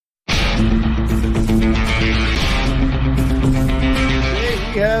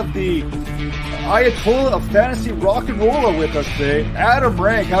have the Ayatollah of fantasy rock and roll with us today, Adam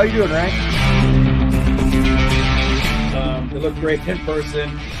Rank. How you doing, Rank? They look great in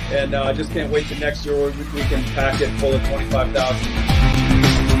person, and I just can't wait till next year where we can pack it full of 25,000.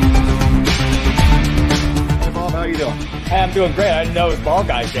 Hey, Bob, how you doing? Hey, I'm doing great. I didn't know it was Ball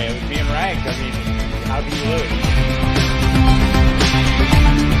Guys Day. It was being ranked. I mean, how can you lose?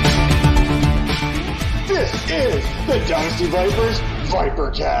 This is the Dynasty Vipers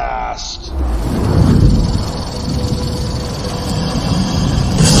Vipercast.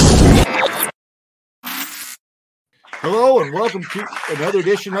 Hello and welcome to another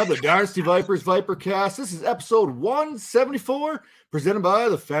edition of the Dynasty Vipers Vipercast. This is episode 174, presented by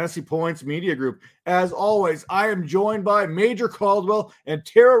the Fantasy Points Media Group. As always, I am joined by Major Caldwell and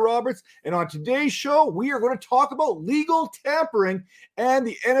Tara Roberts, and on today's show, we are going to talk about legal tampering and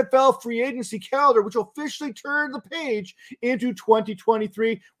the NFL free agency calendar, which officially turned the page into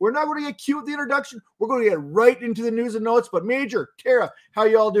 2023. We're not going to get cute with the introduction. We're going to get right into the news and notes. But Major, Tara, how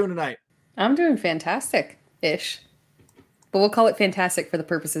you all doing tonight? I'm doing fantastic-ish. But we'll call it fantastic for the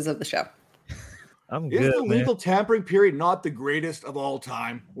purposes of the show. I'm good. Is the legal tampering period not the greatest of all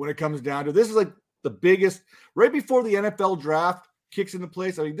time when it comes down to this? Is like the biggest right before the NFL draft kicks into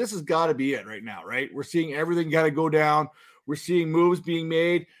place. I mean, this has got to be it right now, right? We're seeing everything got to go down. We're seeing moves being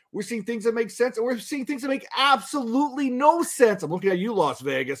made. We're seeing things that make sense, and we're seeing things that make absolutely no sense. I'm looking at you, Las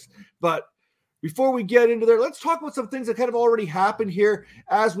Vegas. But before we get into there, let's talk about some things that kind of already happened here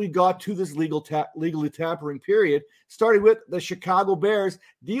as we got to this legally tampering period, starting with the Chicago Bears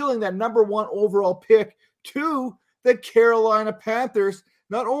dealing that number one overall pick to the Carolina Panthers.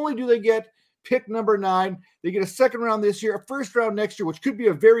 Not only do they get pick number 9, they get a second round this year, a first round next year, which could be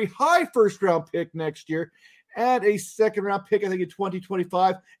a very high first round pick next year, and a second round pick, I think, in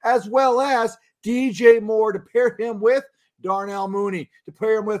 2025, as well as DJ Moore to pair him with Darnell Mooney, to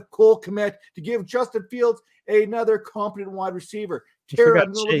pair him with Cole Kmet, to give Justin Fields another competent wide receiver. Tara,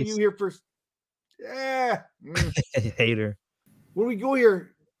 I'm going to look at you here first. Hater. When we go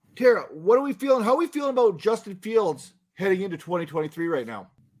here, Tara, what are we feeling? How are we feeling about Justin Fields heading into 2023 right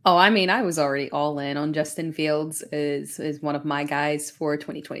now? Oh, I mean, I was already all in on Justin Fields is one of my guys for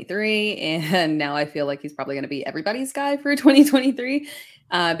 2023. And now I feel like he's probably going to be everybody's guy for 2023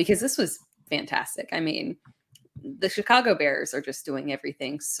 because this was fantastic. I mean, the Chicago Bears are just doing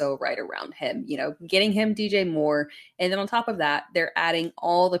everything so right around him, you know, getting him DJ Moore. And then on top of that, they're adding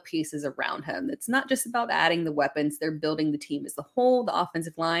all the pieces around him. It's not just about adding the weapons. They're building the team as a whole, the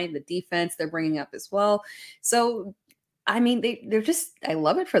offensive line, the defense they're bringing up as well. So, I mean, they're just, I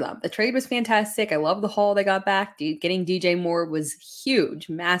love it for them. The trade was fantastic. I love the haul they got back. Getting DJ Moore was huge,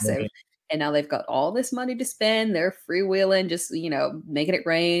 massive. Right. And now they've got all this money to spend. They're freewheeling, just, you know, making it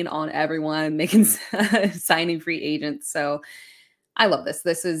rain on everyone, making signing free agents. So I love this.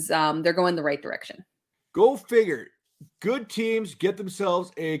 This is, they're going the right direction. Go figure. Good teams get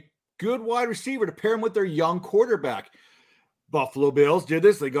themselves a good wide receiver to pair him with their young quarterback. Buffalo Bills did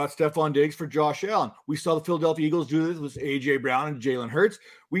this. They got Stephon Diggs for Josh Allen. We saw the Philadelphia Eagles do this with A.J. Brown and Jalen Hurts.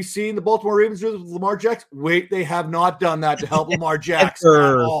 We've seen the Baltimore Ravens do this with Lamar Jackson. Wait, they have not done that to help Lamar Jackson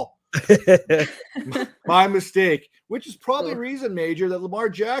at all. My mistake, which is probably the reason, Major, that Lamar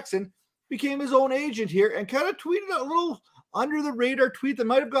Jackson became his own agent here and kind of tweeted a little under the radar tweet that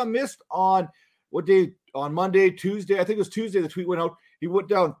might have got missed on what day? On Monday, Tuesday. I think it was Tuesday. The tweet went out. He went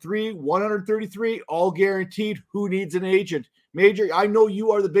down 133, all guaranteed. Who needs an agent? Major, I know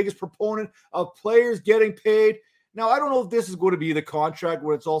you are the biggest proponent of players getting paid. Now, I don't know if this is going to be the contract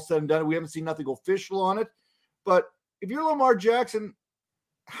when it's all said and done. We haven't seen nothing official on it. But if you're Lamar Jackson,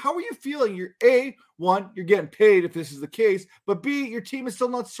 how are you feeling? You're A, you're getting paid if this is the case, but B, your team is still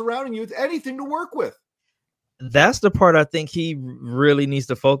not surrounding you with anything to work with. That's the part I think he really needs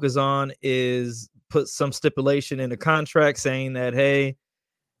to focus on, is put some stipulation in the contract saying that, hey,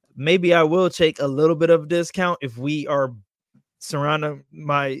 maybe I will take a little bit of a discount if we are surrounding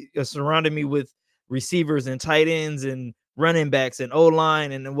me with receivers and tight ends and running backs and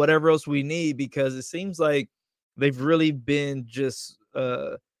O-line and whatever else we need, because it seems like they've really been just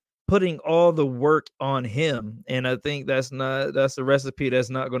putting all the work on him. And I think that's a recipe that's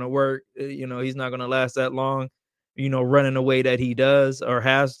not going to work. You know, he's not going to last that long, you know, running the way that he does or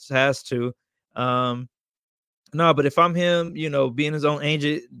has to. No, but if I'm him, you know, being his own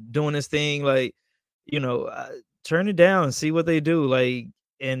agent, doing his thing, like, you know, turn it down and see what they do. Like,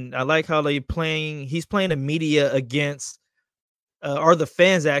 and I like how he's playing the media against, or the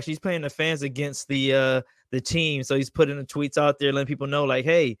fans, actually. He's playing the fans against the team. So he's putting the tweets out there, letting people know, like,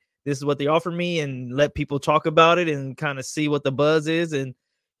 hey, this is what they offer me, and let people talk about it and kind of see what the buzz is. And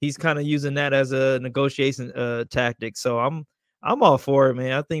he's kind of using that as a negotiation tactic. So I'm all for it,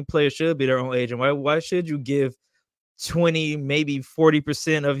 man. I think players should be their own agent. Why should you give 20, maybe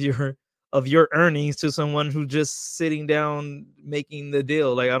 40% of your earnings to someone who's just sitting down making the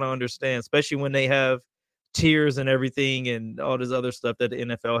deal? Like, I don't understand, especially when they have tiers and everything and all this other stuff that the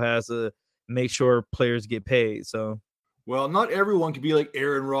NFL has to make sure players get paid. So, well, not everyone can be like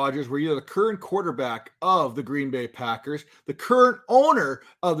Aaron Rodgers, where you're the current quarterback of the Green Bay Packers, the current owner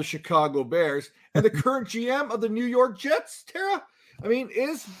of the Chicago Bears, and the current GM of the New York Jets. Tara, I mean,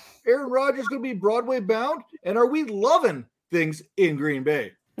 is Aaron Rodgers going to be Broadway bound? And are we loving things in Green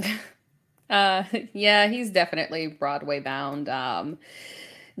Bay? Yeah, he's definitely Broadway bound.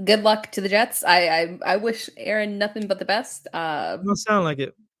 Good luck to the Jets. I wish Aaron nothing but the best. don't sound like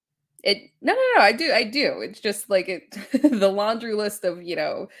it. No, I do. It's just like the laundry list of,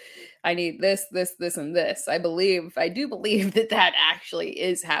 I need this, and this. I do believe that actually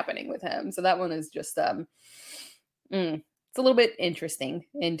is happening with him. So that one is just, it's a little bit interesting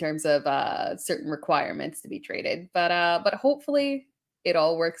in terms of certain requirements to be traded, but hopefully it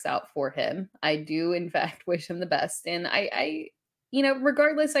all works out for him. I do, in fact, wish him the best, and I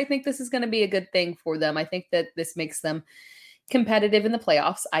regardless, I think this is going to be a good thing for them. I think that this makes them competitive in the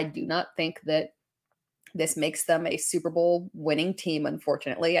playoffs. I do not think that this makes them a Super Bowl winning team,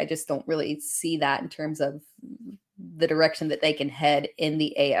 unfortunately. I just don't really see that in terms of the direction that they can head in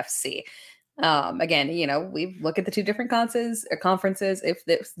the AFC. Again, we look at the two different conferences. If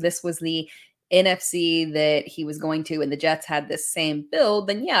this was the NFC that he was going to and the Jets had this same build,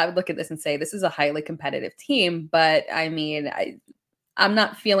 then yeah, I would look at this and say this is a highly competitive team. But I mean, I'm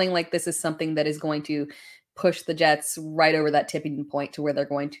not feeling like this is something that is going to push the Jets right over that tipping point to where they're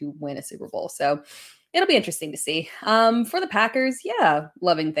going to win a Super Bowl. So it'll be interesting to see. For the Packers, yeah,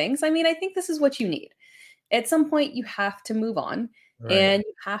 loving things. I mean, I think this is what you need. At some point, you have to move on. Right. And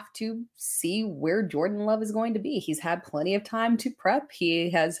you have to see where Jordan Love is going to be. He's had plenty of time to prep.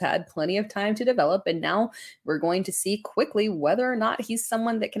 He has had plenty of time to develop. And now we're going to see quickly whether or not he's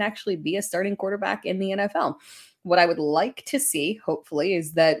someone that can actually be a starting quarterback in the NFL. What I would like to see, hopefully,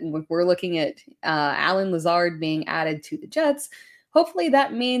 is that if we're looking at Allen Lazard being added to the Jets, hopefully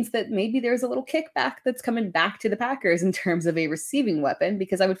that means that maybe there's a little kickback that's coming back to the Packers in terms of a receiving weapon,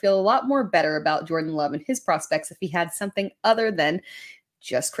 because I would feel a lot more better about Jordan Love and his prospects if he had something other than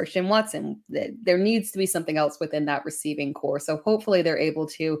just Christian Watson. There needs to be something else within that receiving core. So hopefully they're able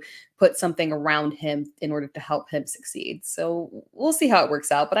to put something around him in order to help him succeed. So we'll see how it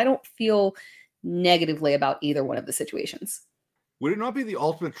works out, but I don't feel negatively about either one of the situations. Would it not be the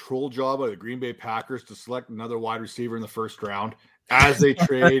ultimate troll job by the Green Bay Packers to select another wide receiver in the first round as they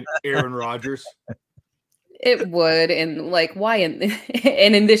trade Aaron Rodgers? It would. And like, why? And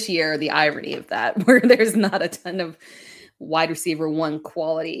in this year, the irony of that, where there's not a ton of wide receiver one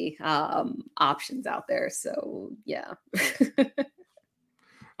quality options out there. So yeah.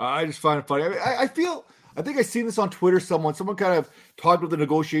 I just find it funny. I mean, I think I seen this on Twitter. Someone kind of talked about the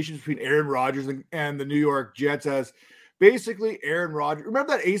negotiations between Aaron Rodgers and the New York Jets as basically Aaron Rodgers.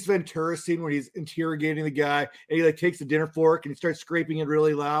 Remember that Ace Ventura scene where he's interrogating the guy and he like takes the dinner fork and he starts scraping it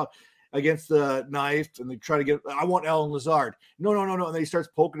really loud against the knife and they try to get, I want Allen Lazard. No. And then he starts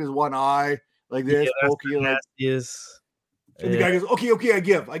poking his one eye like this. And the guy goes, okay, I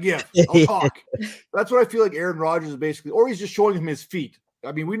give. I'll talk. That's what I feel like Aaron Rodgers is basically, or he's just showing him his feet.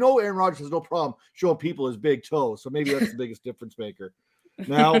 I mean, we know Aaron Rodgers has no problem showing people his big toes, so maybe that's the biggest difference maker.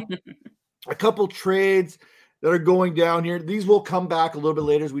 Now, a couple trades that are going down here. These will come back a little bit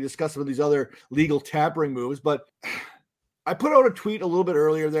later as we discuss some of these other legal tampering moves. But I put out a tweet a little bit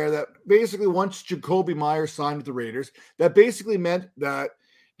earlier there that basically once Jacoby Myers signed with the Raiders, that basically meant that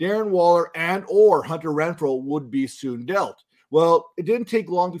Darren Waller and or Hunter Renfrow would be soon dealt. Well, it didn't take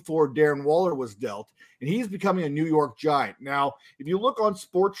long before Darren Waller was dealt, and he's becoming a New York Giant. Now, if you look on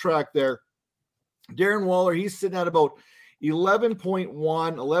Sport Track there, Darren Waller, he's sitting at about 11.1,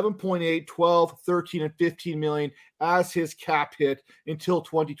 11.8, 12, 13, and 15 million as his cap hit until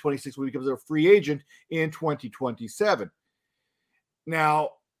 2026 when he becomes a free agent in 2027.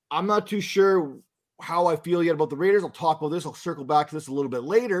 Now, I'm not too sure how I feel yet about the Raiders. I'll talk about this. I'll circle back to this a little bit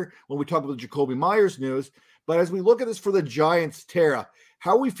later when we talk about the Jacoby Myers news. But as we look at this for the Giants, Tara,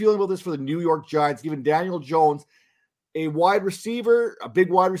 how are we feeling about this for the New York Giants, giving Daniel Jones a wide receiver, a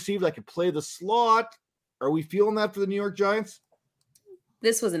big wide receiver that can play the slot? Are we feeling that for the New York Giants?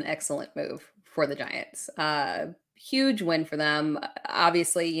 This was an excellent move for the Giants. Huge win for them.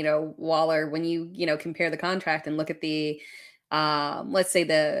 Obviously, Waller, when you compare the contract and look at the, let's say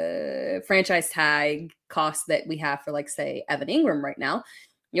the franchise tag cost that we have for, like, say, Evan Ingram right now,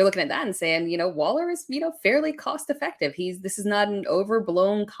 you're looking at that and saying, Waller is, fairly cost effective. This is not an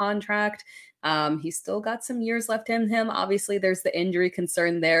overblown contract. He's still got some years left in him. Obviously, there's the injury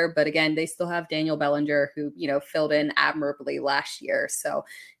concern there, but again, they still have Daniel Bellinger, who, filled in admirably last year. So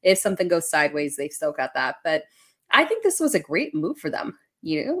if something goes sideways, they've still got that. But I think this was a great move for them.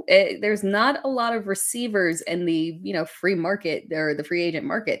 There's not a lot of receivers in the, free market or the free agent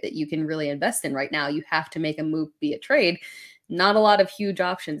market that you can really invest in right now. You have to make a move via trade. Not a lot of huge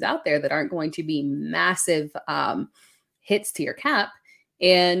options out there that aren't going to be massive hits to your cap.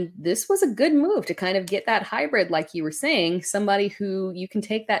 And this was a good move to kind of get that hybrid, like you were saying, somebody who you can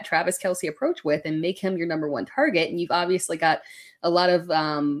take that Travis Kelce approach with and make him your number one target. And you've obviously got a lot of,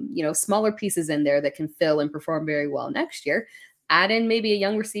 smaller pieces in there that can fill and perform very well next year. Add in maybe a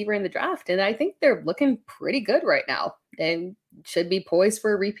young receiver in the draft. And I think they're looking pretty good right now and should be poised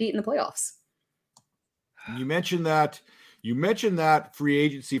for a repeat in the playoffs. You mentioned that free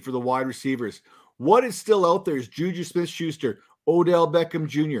agency for the wide receivers. What is still out there is Juju Smith-Schuster, Odell Beckham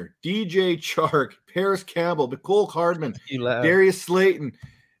Jr., DJ Chark, Paris Campbell, Nicole Hardman, Darius Slayton,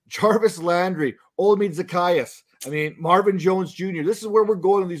 Jarvis Landry, Olamide Zacchaeus. Marvin Jones Jr. This is where we're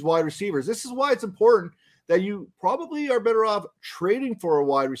going with these wide receivers. This is why it's important that you probably are better off trading for a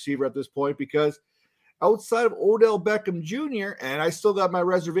wide receiver at this point, because outside of Odell Beckham Jr., and I still got my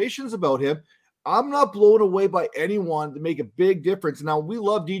reservations about him, I'm not blown away by anyone to make a big difference. Now, we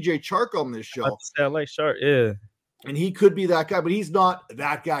love DJ Chark on this show. I like Chark, yeah. And he could be that guy, but he's not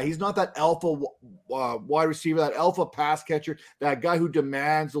that guy. He's not that alpha wide receiver, that alpha pass catcher, that guy who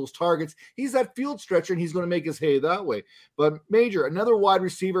demands those targets. He's that field stretcher, and he's going to make his hay that way. But Major, another wide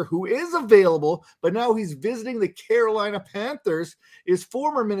receiver who is available, but now he's visiting the Carolina Panthers, is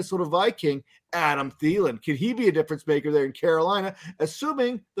former Minnesota Viking Adam Thielen. Can he be a difference maker there in Carolina,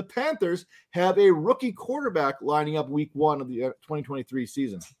 assuming the Panthers have a rookie quarterback lining up week 1 of the 2023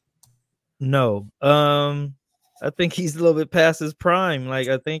 season? No. I think he's a little bit past his prime. Like,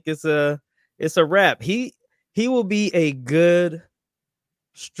 I think it's a wrap. He will be a good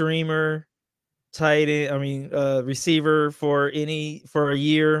streamer, tight end, receiver for a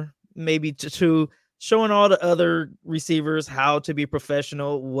year, maybe two, showing all the other receivers how to be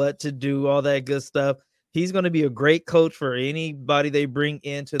professional, what to do, all that good stuff. He's going to be a great coach for anybody they bring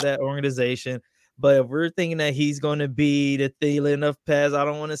into that organization. But if we're thinking that he's going to be the Thielen of pass, I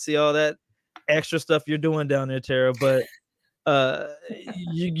don't want to see all that extra stuff you're doing down there, Tara, but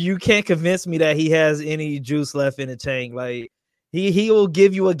you can't convince me that he has any juice left in the tank. Like, he will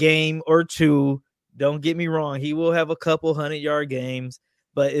give you a game or two. Don't get me wrong, he will have a couple 100-yard games,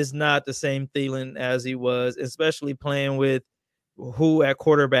 but it's not the same Thielen as he was, especially playing with who at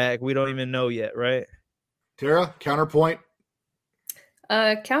quarterback we don't even know yet, right? Tara, counterpoint.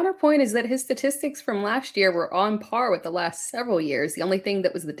 Counterpoint is that his statistics from last year were on par with the last several years. The only thing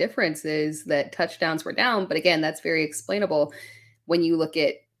that was the difference is that touchdowns were down. But again, that's very explainable when you look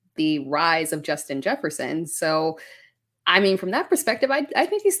at the rise of Justin Jefferson. So, from that perspective, I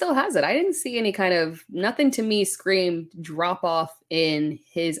think he still has it. I didn't see any nothing to me screamed drop off in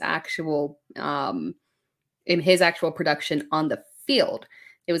his actual production on the field.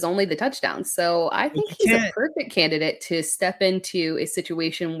 It was only the touchdowns. So I think he's a perfect candidate to step into a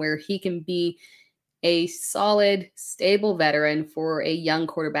situation where he can be a solid, stable veteran for a young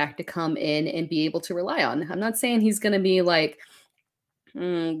quarterback to come in and be able to rely on. I'm not saying he's going to be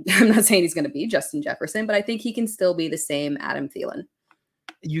I'm not saying he's going to be Justin Jefferson, but I think he can still be the same Adam Thielen.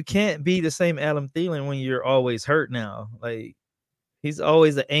 You can't be the same Adam Thielen when you're always hurt now. Like, he's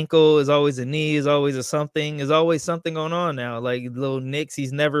always an ankle, is always a knee, is always a something, is always something going on now. Like little nicks,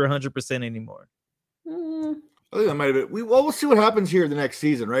 he's never 100% anymore. I think that might have been. We'll see what happens here the next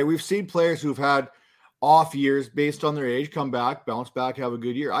season, right? We've seen players who've had off years based on their age come back, bounce back, have a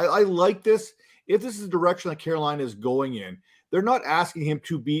good year. I like this. If this is the direction that Carolina is going in, they're not asking him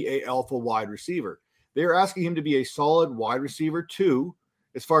to be a alpha wide receiver. They're asking him to be a solid wide receiver too,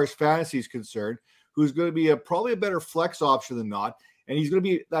 as far as fantasy is concerned, who's going to be probably a better flex option than not. And he's going to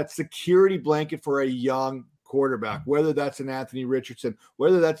be that security blanket for a young quarterback, whether that's an Anthony Richardson,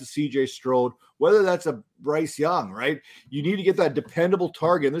 whether that's a CJ Stroud, whether that's a Bryce Young, right? You need to get that dependable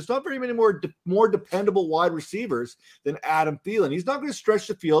target. And there's not very many more dependable wide receivers than Adam Thielen. He's not going to stretch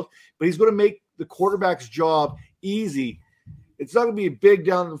the field, but he's going to make the quarterback's job easy. It's not going to be big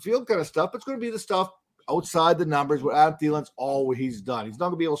down the field kind of stuff, but it's going to be the stuff outside the numbers, what Adam Thielen's all he's done. He's not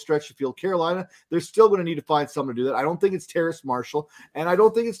going to be able to stretch the field. Carolina, they're still going to need to find someone to do that. I don't think it's Terrace Marshall, and I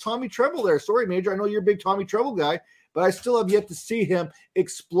don't think it's Tommy Tremble there. Sorry, Major. I know you're a big Tommy Tremble guy, but I still have yet to see him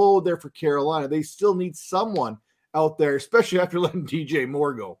explode there for Carolina. They still need someone out there, especially after letting DJ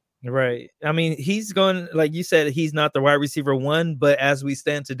Moore go. Right. I mean, he's going, like you said, he's not the wide receiver one, but as we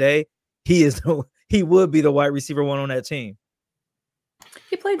stand today, he would be the wide receiver one on that team.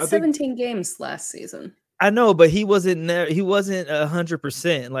 He played 17 games last season. I know, but he wasn't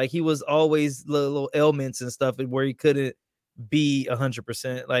 100%. Like, he was always little ailments and stuff where he couldn't be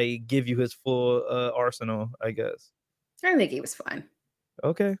 100%, like give you his full arsenal, I guess. I think he was fine.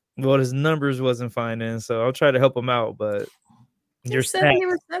 Okay. Well, his numbers wasn't fine then, so I'll try to help him out, but your 70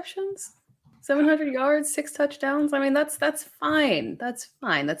 receptions, 700 yards, 6 touchdowns. I mean, that's fine. That's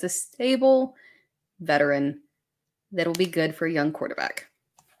fine. That's a stable veteran that'll be good for a young quarterback.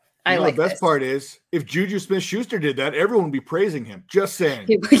 The best part is if Juju Smith-Schuster did that, everyone would be praising him. Just saying.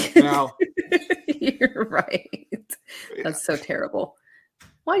 Now, you're right. That's so terrible.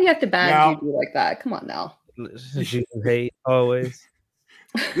 Why do you have to bag Juju like that? Come on now. You hate always.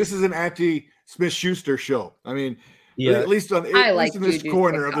 This is an anti-Smith-Schuster show. I mean, at least in this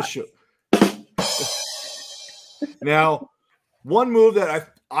corner of the show. Now, one move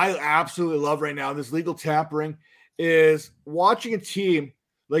that I absolutely love right now, this legal tampering, is watching a team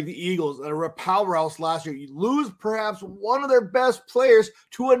like the Eagles that were a powerhouse last year. You lose perhaps one of their best players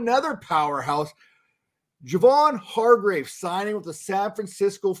to another powerhouse. Javon Hargrave signing with the San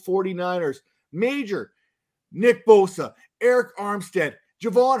Francisco 49ers. Major, Nick Bosa, Eric Armstead,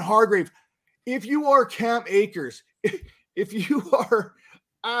 Javon Hargrave. If you are Cam Akers, if you are,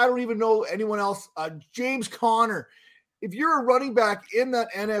 I don't even know anyone else, James Conner, if you're a running back in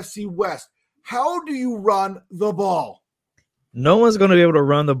that NFC West, how do you run the ball? No one's going to be able to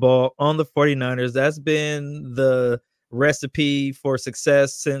run the ball on the 49ers. That's been the recipe for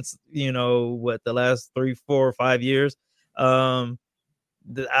success since, the last 3, 4, or 5 years. They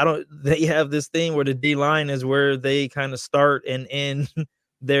have this thing where the D line is where they kind of start and end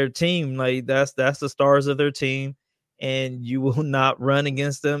their team. Like that's the stars of their team, and you will not run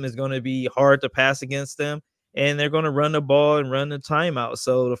against them. It's going to be hard to pass against them, and they're going to run the ball and run the timeout.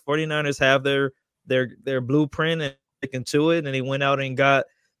 So the 49ers have their blueprint and sticking to it, and they went out and got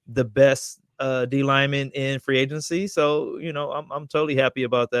the best D lineman in free agency. So I'm totally happy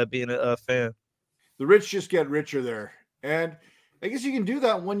about that, being a fan. The rich just get richer there, and I guess you can do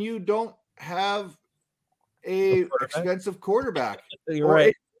that when you don't have a expensive quarterback. You're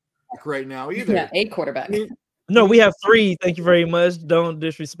right. Right now either. Yeah, a quarterback. No, we have 3. Thank you very much. Don't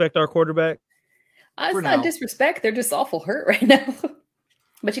disrespect our quarterback. It's not disrespect. They're just awful hurt right now.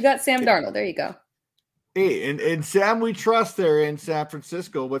 But you got Sam Darnold. There you go. Hey, and Sam we trust there in San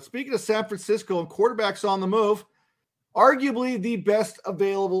Francisco. But speaking of San Francisco and quarterbacks on the move, arguably the best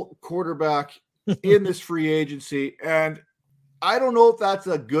available quarterback in this free agency. And I don't know if that's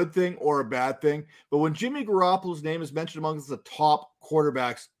a good thing or a bad thing, but when Jimmy Garoppolo's name is mentioned amongst the top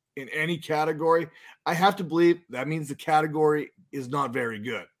quarterbacks in any category, I have to believe that means the category is not very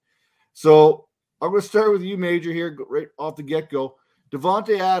good. So I'm going to start with you, Major, here right off the get-go.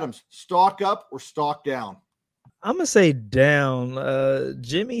 Devontae Adams, stock up or stock down? I'm going to say down.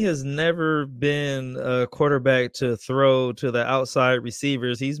 Jimmy has never been a quarterback to throw to the outside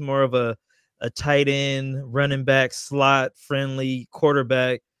receivers. He's more of a tight end, running back, slot friendly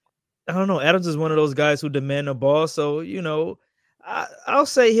quarterback. I don't know. Adams is one of those guys who demand the ball. So, I'll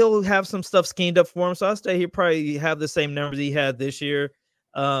say he'll have some stuff schemed up for him. So I'll say he'll probably have the same numbers he had this year.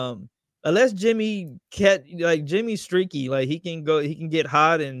 Unless Jimmy's streaky, like he can get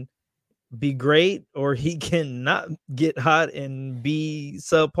hot and be great, or he can not get hot and be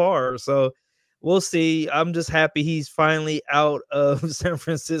subpar. So we'll see. I'm just happy he's finally out of San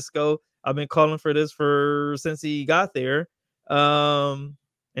Francisco. I've been calling for this since he got there.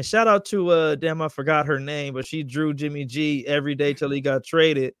 And shout out to I forgot her name, but she drew Jimmy G every day till he got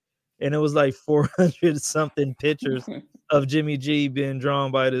traded, and it was like 400 something pictures of Jimmy G being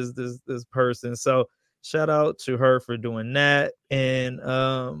drawn by this person. So shout out to her for doing that. And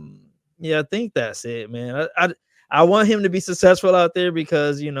I think that's it, man. I want him to be successful out there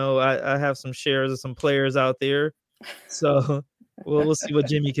because I have some shares of some players out there. So we'll see what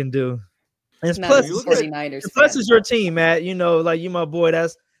Jimmy can do. And plus it's your team, Matt. Like you, my boy.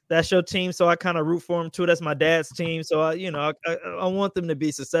 That's your team. So I kind of root for him too. That's my dad's team. So I want them to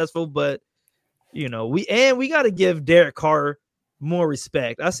be successful. But we got to give Derek Carr more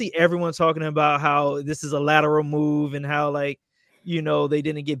respect. I see everyone talking about how this is a lateral move and how they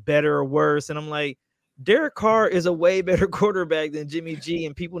didn't get better or worse. And I'm like, Derek Carr is a way better quarterback than Jimmy G,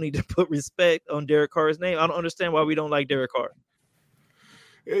 and people need to put respect on Derek Carr's name. I don't understand why we don't like Derek Carr.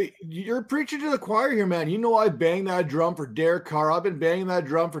 You're preaching to the choir here, man. I bang that drum for Derek Carr. I've been banging that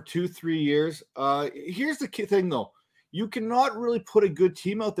drum for 2-3 years. Here's the key thing, though. You cannot really put a good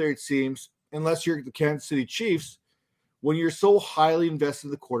team out there, it seems, unless you're the Kansas City Chiefs, when you're so highly invested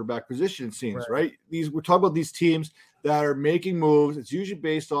in the quarterback position, it seems, right? We're talking about these teams that are making moves. It's usually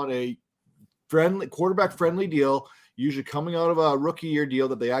based on a quarterback-friendly deal, usually coming out of a rookie year deal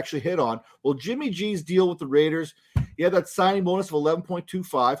that they actually hit on. Well, Jimmy G's deal with the Raiders, he had that signing bonus of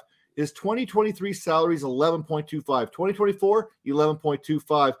 11.25. His 2023 salary is 11.25. 2024,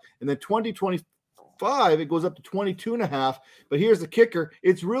 11.25. And then 2025, it goes up to 22.5. But here's the kicker.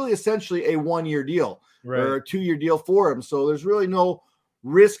 It's really essentially a 1-year deal or a 2-year deal for him. So there's really no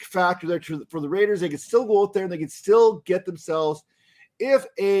risk factor there for the Raiders. They can still go out there and they can still get themselves, if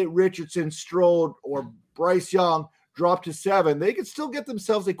a Richardson, Strode, or Bryce Young drop to 7, they could still get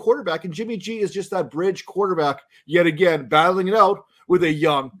themselves a quarterback. And Jimmy G is just that bridge quarterback, yet again, battling it out with a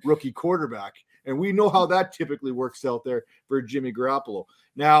young rookie quarterback. And we know how that typically works out there for Jimmy Garoppolo.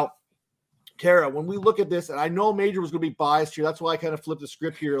 Now, Tara, when we look at this, and I know Major was going to be biased here, that's why I kind of flipped the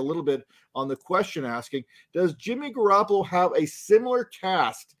script here a little bit on the question asking, does Jimmy Garoppolo have a similar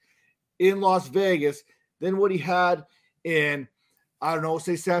cast in Las Vegas than what he had in, I don't know,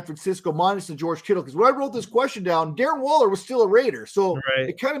 say San Francisco, minus the George Kittle? Because when I wrote this question down, Darren Waller was still a Raider. So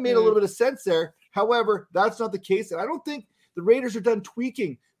it kind of made a little bit of sense there. However, that's not the case. And I don't think the Raiders are done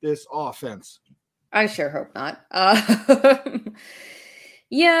tweaking this offense. I sure hope not.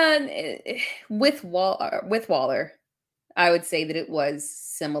 With Waller, I would say that it was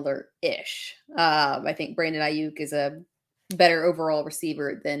similar-ish. I think Brandon Ayuk is a better overall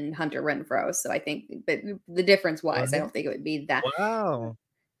receiver than Hunter Renfrow. So I think that the difference-wise, I don't think it would be that. Wow.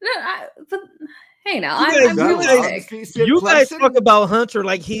 No, but hey, now I'm realistic. You guys talk about Hunter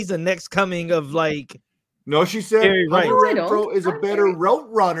like he's the next coming of like. No, she said Hunter Renfrow is a better route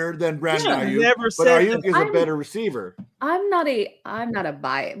runner than Brandon Ayuk, but Ayuk is a better receiver. I'm not a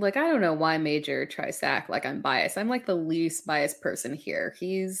bias. Like, I don't know why Major tries to act like I'm biased. I'm like the least biased person here.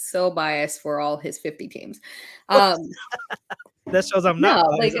 He's so biased for all his 50 teams. That shows I'm not.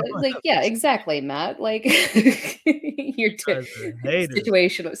 No, yeah, exactly, Matt. Like you're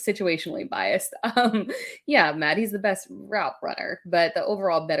situationally biased. Yeah, Matt, he's the best route runner, but the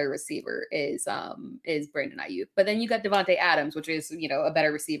overall better receiver is Brandon Ayuk. But then you got Devontae Adams, which is, a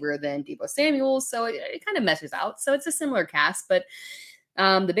better receiver than Deebo Samuel, so it kind of meshes out. So it's a similar cast, but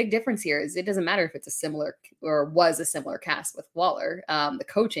the big difference here is it doesn't matter if it's a similar or was a similar cast with Waller. The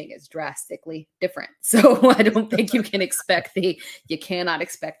coaching is drastically different. So I don't think you cannot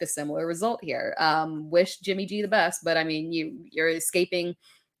expect a similar result here. Wish Jimmy G the best, but I mean, you're escaping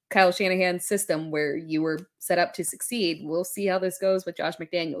Kyle Shanahan's system where you were set up to succeed. We'll see how this goes with Josh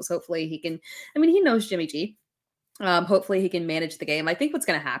McDaniels. Hopefully he knows Jimmy G. Hopefully he can manage the game. I think what's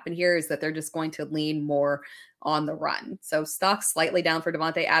going to happen here is that they're just going to lean more on the run. So stock slightly down for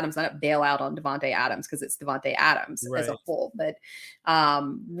Devontae Adams, not a bailout on Devontae Adams because it's Devontae Adams as a whole. But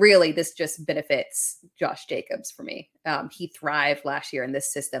really, this just benefits Josh Jacobs for me. He thrived last year in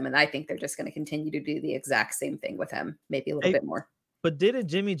this system, and I think they're just going to continue to do the exact same thing with him, maybe a little bit more. But didn't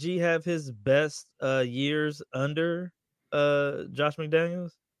Jimmy G have his best years under Josh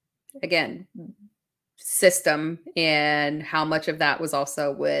McDaniels? Again, system, and how much of that was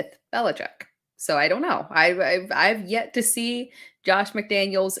also with Belichick. So I don't know. I've yet to see Josh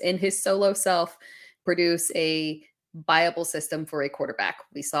McDaniels in his solo self produce a viable system for a quarterback.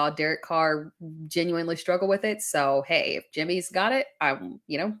 We saw Derek Carr genuinely struggle with it. So, hey, if Jimmy's got it,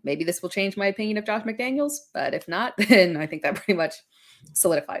 maybe this will change my opinion of Josh McDaniels. But if not, then I think that pretty much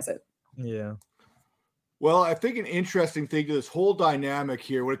solidifies it. Yeah. Well, I think an interesting thing to this whole dynamic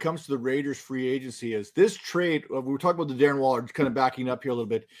here when it comes to the Raiders free agency is this trade. We were talking about the Darren Waller, just kind of backing up here a little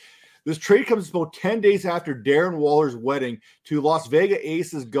bit. This trade comes about 10 days after Darren Waller's wedding to Las Vegas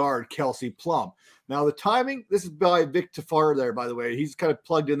Aces guard Kelsey Plum. Now, the timing, this is by Vic Tafar there, by the way. He's kind of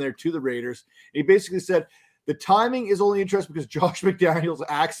plugged in there to the Raiders. He basically said, the timing is only interesting because Josh McDaniels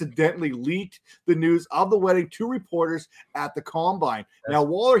accidentally leaked the news of the wedding to reporters at the Combine. Now,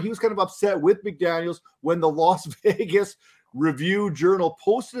 Waller, he was kind of upset with McDaniels when the Las Vegas Review-Journal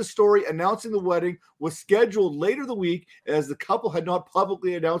posted a story announcing the wedding was scheduled later the week as the couple had not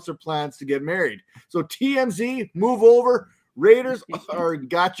publicly announced their plans to get married. So TMZ, move over. Raiders are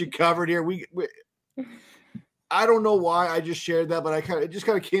got you covered here. We I don't know why I just shared that, but it just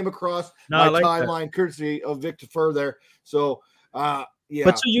kind of came across my timeline courtesy of Victor Fur there. So, yeah.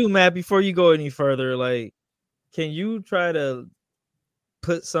 But to you, Matt, before you go any further, like, can you try to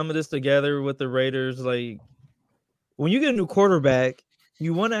put some of this together with the Raiders? Like, when you get a new quarterback,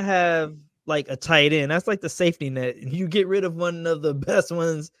 you want to have like a tight end. That's like the safety net. You get rid of one of the best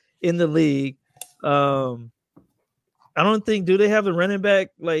ones in the league. I don't think. Do they have a running back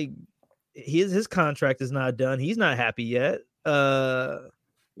like? His contract is not done. He's not happy yet. Well,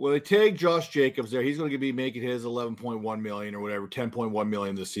 Well, they take Josh Jacobs there. He's going to be making his 11.1 million or whatever, 10.1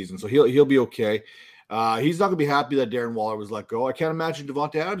 million this season. So he'll be okay. He's not going to be happy that Darren Waller was let go. I can't imagine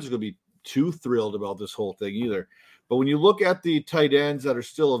Devontae Adams is going to be too thrilled about this whole thing either. But when you look at the tight ends that are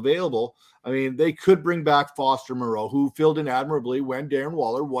still available, I mean, they could bring back Foster Moreau, who filled in admirably when Darren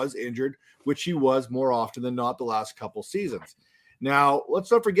Waller was injured, which he was more often than not the last couple seasons. Now,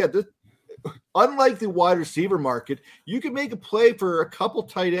 let's not forget this. Unlike the wide receiver market, you can make a play for a couple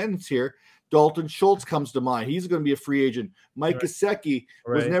tight ends here. Dalton Schultz comes to mind. He's going to be a free agent. Mike Gesicki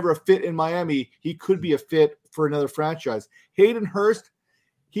was never a fit in Miami. He could be a fit for another franchise. Hayden Hurst,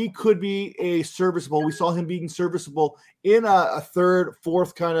 he could be a serviceable. We saw him being serviceable in a third,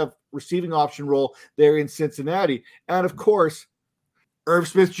 fourth kind of receiving option role there in Cincinnati. And of course, Irv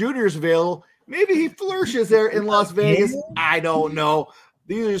Smith Jr. is available. Maybe he flourishes there in Las Vegas. I don't know.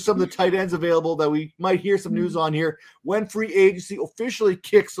 These are some of the tight ends available that we might hear some news on here when free agency officially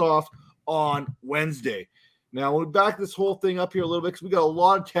kicks off on Wednesday. Now, we'll back this whole thing up here a little bit because we got a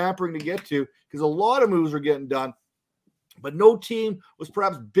lot of tampering to get to because a lot of moves are getting done. But no team was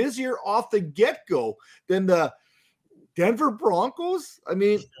perhaps busier off the get-go than the Denver Broncos. I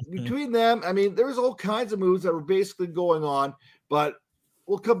mean, between them, I mean, there's all kinds of moves that were basically going on, but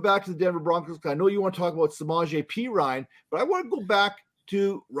we'll come back to the Denver Broncos. I know you want to talk about Samaje Perine, but I want to go back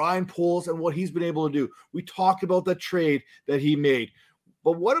to Ryan Poles and what he's been able to do. We talked about that trade that he made.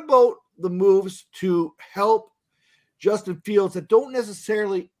 But what about the moves to help Justin Fields that don't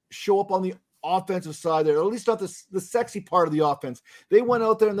necessarily show up on the offensive side there, or at least not the sexy part of the offense? They went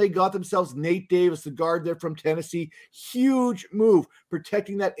out there and they got themselves Nate Davis, the guard there from Tennessee. Huge move,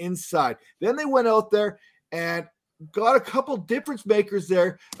 protecting that inside. Then they went out there and got a couple difference makers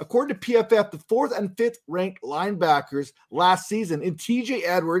there. According to PFF, the 4th and 5th ranked linebackers last season in TJ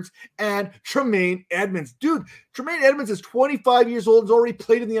Edwards and Tremaine Edmonds. Dude, Tremaine Edmonds is 25 years old, has already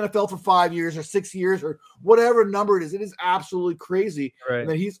played in the NFL for 5 years or 6 years or whatever number it is. It is absolutely crazy. Right. And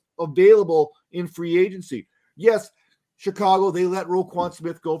then he's available in free agency. Yes, Chicago, they let Roquan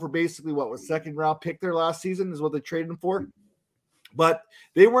Smith go for basically what was second round pick there last season is what they traded him for. But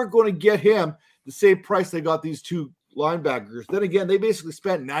they weren't going to get him the same price they got these two linebackers. Then again, they basically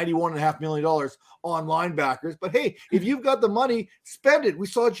spent $91.5 million on linebackers. But hey, if you've got the money, spend it. We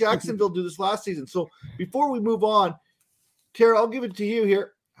saw Jacksonville do this last season. So before we move on, Tara, I'll give it to you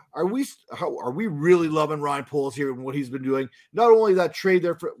here. Are we really loving Ryan Poles here and what he's been doing? Not only that trade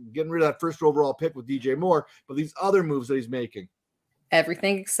there for getting rid of that first overall pick with DJ Moore, but these other moves that he's making.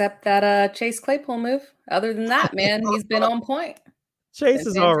 Everything except that Chase Claypool move. Other than that, man, he's been on point. Chase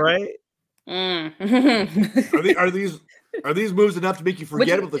is all right. Are these moves enough to make you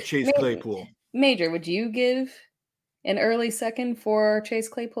forget about the Chase Claypool? Major, would you give an early second for Chase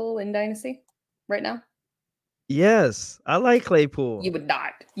Claypool in Dynasty right now? Yes, I like Claypool. You would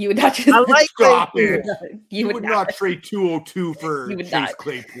not. You would not. I like Claypool. You would not trade 202 for Chase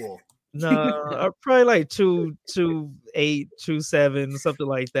Claypool. No, I'd probably like 228, 27, something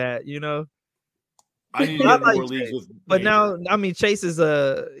like that. You know. I need to get more leagues with but now, I mean, Chase is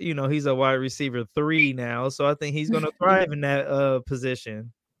he's a wide receiver 3 now, so I think he's going to thrive in that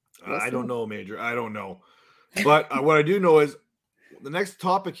position. I don't know, Major. I don't know, but what I do know is the next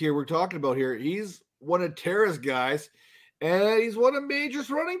topic here we're talking about here. He's one of Tara's guys, and he's one of Major's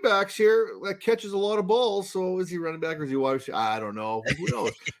running backs here that catches a lot of balls. So is he running back or is he wide receiver? I don't know. Who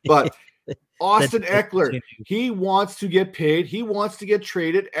knows? But Austin Eckler, he wants to get paid. He wants to get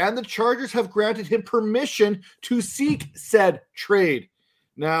traded, and the Chargers have granted him permission to seek said trade.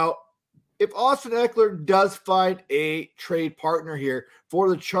 Now, if Austin Eckler does find a trade partner here for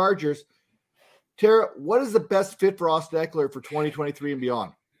the Chargers, Tara, what is the best fit for Austin Eckler for 2023 and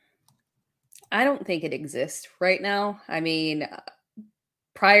beyond? I don't think it exists right now. I mean,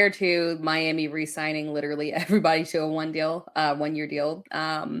 prior to Miami re-signing literally everybody to a one-year deal,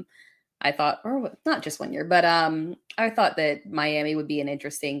 I thought, or not just 1 year, but I thought that Miami would be an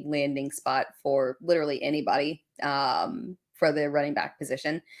interesting landing spot for literally anybody for the running back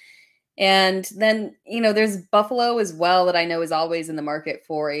position. And then, there's Buffalo as well that I know is always in the market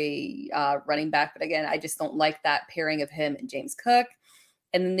for a running back. But again, I just don't like that pairing of him and James Cook.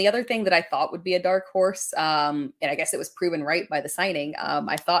 And then the other thing that I thought would be a dark horse, and I guess it was proven right by the signing,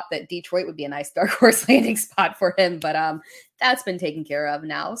 I thought that Detroit would be a nice dark horse landing spot for him, but that's been taken care of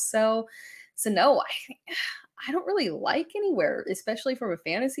now. So no, I don't really like anywhere, especially from a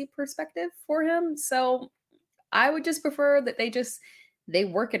fantasy perspective for him. So I would just prefer that they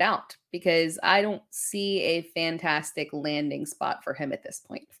work it out, because I don't see a fantastic landing spot for him at this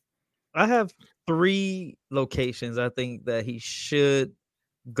point. I have 3 locations I think that he should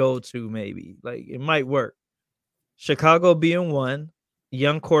go to. Maybe like it might work. Chicago being one,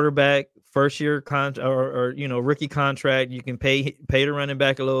 young quarterback, first year contract or rookie contract. You can pay the running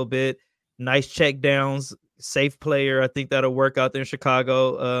back a little bit. Nice check downs, safe player. I think that'll work out there in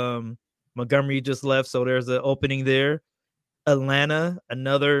Chicago. Montgomery just left, so there's an opening there. Atlanta,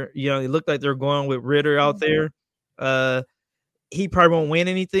 another, it looked like they're going with Ritter out there. He probably won't win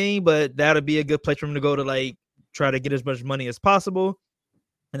anything, but that'll be a good place for him to go to like try to get as much money as possible.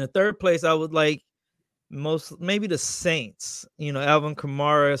 And the third place, I would like maybe the Saints. Alvin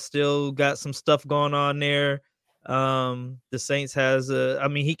Kamara still got some stuff going on there. The Saints has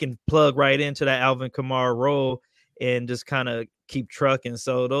he can plug right into that Alvin Kamara role and just kind of keep trucking.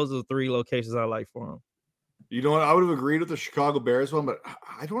 So those are the three locations I like for him. You know what? I would have agreed with the Chicago Bears one, but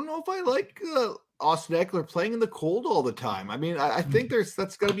I don't know if I like Austin Eckler playing in the cold all the time. I mean, I think that's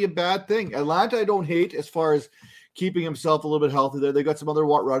going to be a bad thing. Atlanta, I don't hate as far as keeping himself a little bit healthy there. They got some other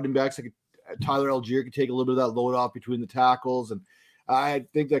running backs like Tyler Algier could take a little bit of that load off between the tackles, and I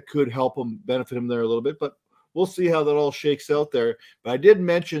think that could help him, benefit him there a little bit. But we'll see how that all shakes out there. But I did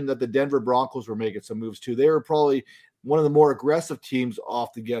mention that the Denver Broncos were making some moves too. They were probably one of the more aggressive teams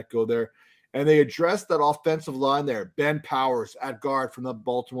off the get-go there. And they addressed that offensive line there. Ben Powers at guard from the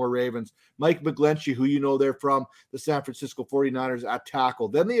Baltimore Ravens. Mike McGlinchey, who you know they're from the San Francisco 49ers, at tackle.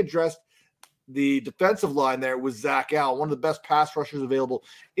 Then they addressed the defensive line there with Zach Allen, one of the best pass rushers available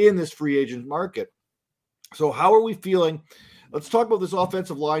in this free agent market. So how are we feeling? Let's talk about this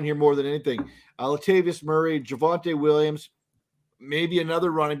offensive line here more than anything. Latavius Murray, Javonte Williams, maybe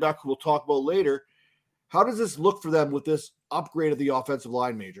another running back who we'll talk about later. How does this look for them with this upgrade of the offensive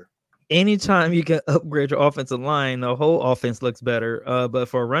line, Major? Anytime you can upgrade your offensive line, the whole offense looks better. But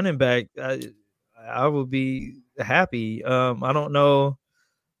for a running back, I would be happy. I don't know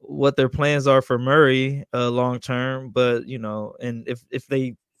what their plans are for Murray long term, but and if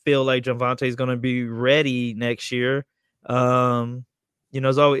they feel like Javonte is going to be ready next year, it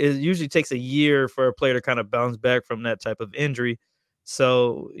usually takes a year for a player to kind of bounce back from that type of injury.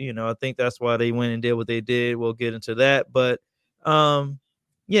 So I think that's why they went and did what they did. We'll get into that, but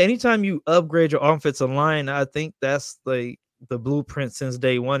yeah, anytime you upgrade your offensive line, I think that's like the blueprint since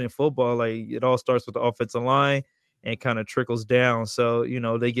day one in football. Like it all starts with the offensive line and kind of trickles down. So,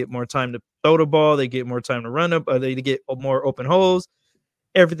 they get more time to throw the ball, they get more time to run up, or they get more open holes.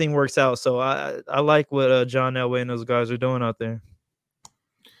 Everything works out. So I like what John Elway and those guys are doing out there.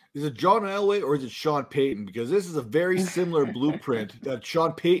 Is it John Elway or is it Sean Payton? Because this is a very similar blueprint that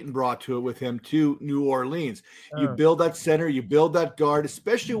Sean Payton brought to it with him to New Orleans. You build that center, you build that guard,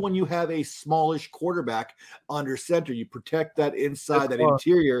 especially when you have a smallish quarterback under center. You protect that inside, that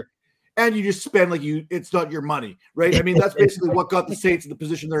interior, and you just spend it's not your money, right? I mean, that's basically what got the Saints in the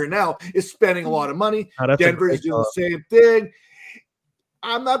position they're in now, is spending a lot of money. Denver is doing the same thing.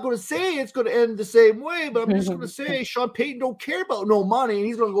 I'm not going to say it's going to end the same way, but I'm just going to say Sean Payton don't care about no money, and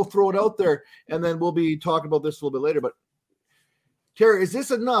he's going to go throw it out there, and then we'll be talking about this a little bit later. But, Terry, is this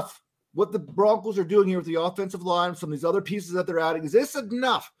enough, what the Broncos are doing here with the offensive line, some of these other pieces that they're adding? Is this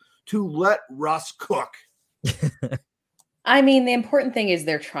enough to let Russ cook? I mean, the important thing is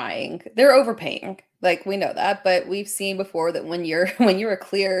they're trying. They're overpaying. Like, we know that, but we've seen before that when you're a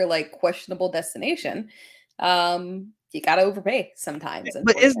clear, questionable destination, you gotta overpay sometimes.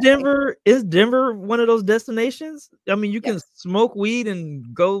 But is Denver one of those destinations? I mean, you can smoke weed and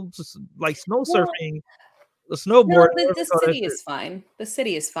go to, snow surfing, snowboard. No, the city is fine. The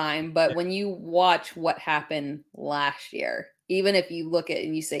city is fine. But when you watch what happened last year, even if you look at it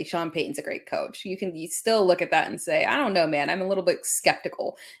and you say Sean Payton's a great coach, you still look at that and say, I don't know, man. I'm a little bit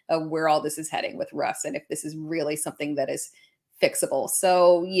skeptical of where all this is heading with Russ, and if this is really something that is fixable.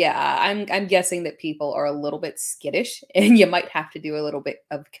 So yeah, I'm guessing that people are a little bit skittish, and you might have to do a little bit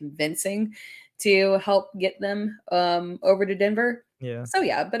of convincing to help get them over to Denver. Yeah. So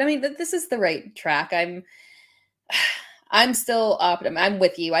yeah, but I mean, this is the right track. I'm still optimistic. I'm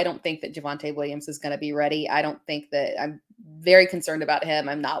with you. I don't think that Javonte Williams is going to be ready. I don't think that. I'm very concerned about him.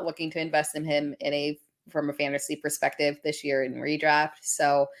 I'm not looking to invest in him from a fantasy perspective this year in redraft.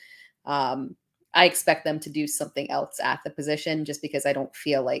 So I expect them to do something else at the position, just because I don't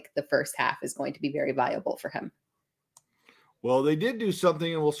feel like the first half is going to be very viable for him. Well, they did do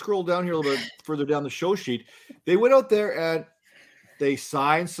something, and we'll scroll down here a little bit further down the show sheet. They went out there and they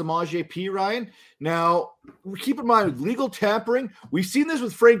signed Samaje P. Ryan. Now, keep in mind, legal tampering. We've seen this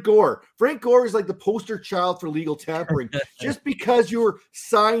with Frank Gore. Frank Gore is like the poster child for legal tampering. Just because you're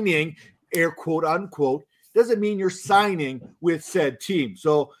signing, air quote, unquote, doesn't mean you're signing with said team.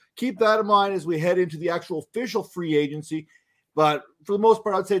 So keep that in mind as we head into the actual official free agency. But for the most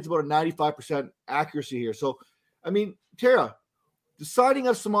part, I'd say it's about a 95% accuracy here. So, I mean, Tara, the signing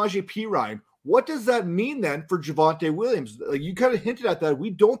of Samaje P. Ryan, What does that mean then for Javonte Williams? Like you kind of hinted at that. We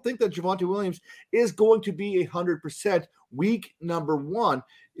don't think that Javonte Williams is going to be 100% week number 1,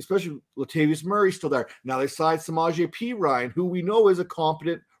 especially Latavius Murray still there. Now they signed Samaje Perine, who we know is a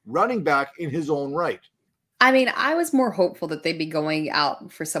competent running back in his own right. I mean, I was more hopeful that they'd be going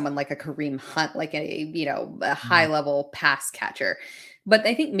out for someone like a Kareem Hunt, like a high level pass catcher. But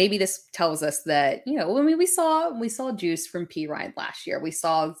I think maybe this tells us that, I mean, we saw juice from P. Ryan last year. We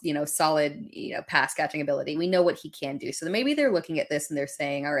saw, solid, pass catching ability. We know what he can do. So maybe they're looking at this and they're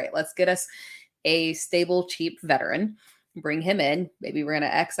saying, all right, let's get us a stable, cheap veteran, bring him in. Maybe we're going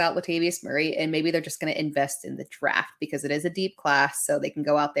to X out Latavius Murray, and maybe they're just going to invest in the draft because it is a deep class. So they can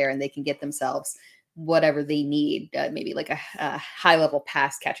go out there and they can get themselves whatever they need, maybe like a high level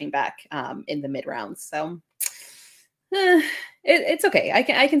pass catching back in the mid rounds. So it's okay.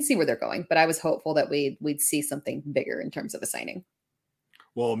 I can see where they're going, but I was hopeful that we'd see something bigger in terms of a signing.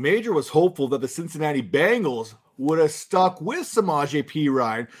 Well, Major was hopeful that the Cincinnati Bengals would have stuck with Samaje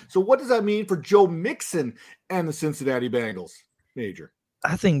Perine. So what does that mean for Joe Mixon and the Cincinnati Bengals, Major?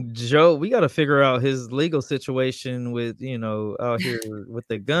 I think Joe, we got to figure out his legal situation with, out here with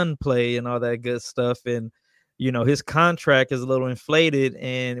the gunplay and all that good stuff. And, his contract is a little inflated,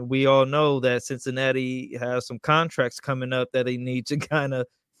 and we all know that Cincinnati has some contracts coming up that they need to kind of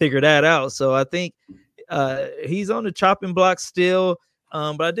figure that out. So I think he's on the chopping block still.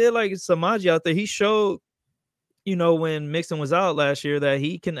 But I did like Samaje out there. He showed, when Mixon was out last year, that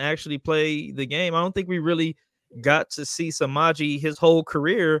he can actually play the game. I don't think we really got to see Samaje his whole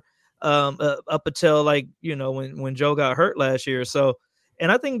career up until when Joe got hurt last year. So,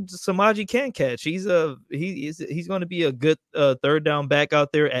 and I think Samaje can catch. He's going to be a good third down back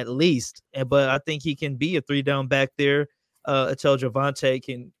out there at least. But I think he can be a 3-down back there until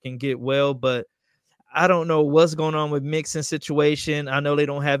Javonte can get well. But I don't know what's going on with Mixon situation. I know they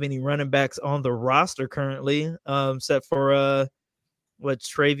don't have any running backs on the roster currently, except for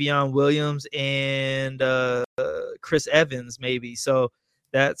Travion Williams and Chris Evans, maybe. So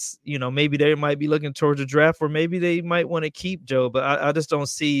that's, maybe they might be looking towards the draft, or maybe they might want to keep Joe. But I just don't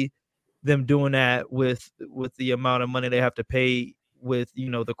see them doing that with the amount of money they have to pay with,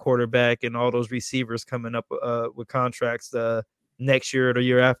 the quarterback and all those receivers coming up with contracts next year or the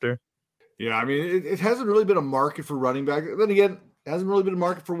year after. Yeah, I mean, it hasn't really been a market for running back. Then again, it hasn't really been a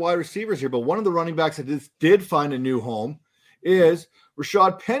market for wide receivers here. But one of the running backs that did find a new home is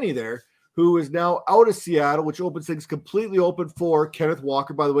Rashad Penny there, who is now out of Seattle, which opens things completely open for Kenneth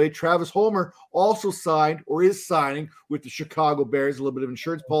Walker. By the way, Travis Homer also signed or is signing with the Chicago Bears, a little bit of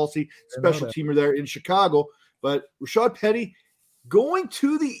insurance policy, special teamer there in Chicago. But Rashad Penny going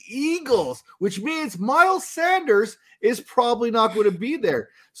to the Eagles, which means Miles Sanders is probably not going to be there.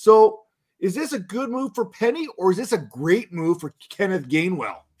 So is this a good move for Penny, or is this a great move for Kenneth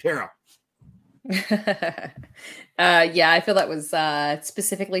Gainwell? Tara. Yeah, I feel that was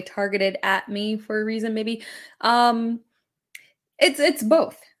specifically targeted at me for a reason, maybe. It's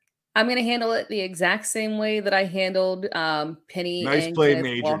both. I'm going to handle it the exact same way that I handled Penny. Nice and play, Kenneth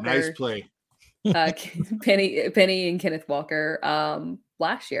Major. Walker. Nice play. Penny and Kenneth Walker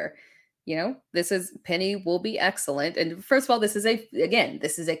last year. Penny will be excellent. And first of all, this is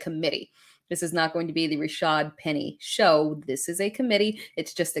a committee. This is not going to be the Rashad Penny show. This is a committee.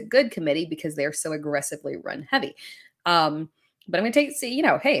 It's just a good committee because they're so aggressively run heavy. But I'm going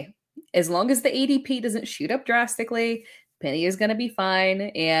to hey, as long as the ADP doesn't shoot up drastically, Penny is going to be fine.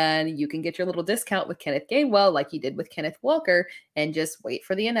 And you can get your little discount with Kenneth Gainwell like you did with Kenneth Walker, and just wait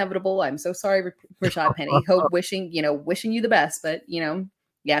for the inevitable. I'm so sorry, Rashad Penny. Wishing you the best, but you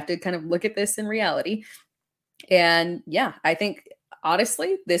have to kind of look at this in reality. And yeah, I think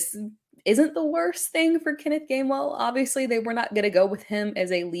honestly, this isn't the worst thing for Kenneth Gainwell. Obviously, they were not going to go with him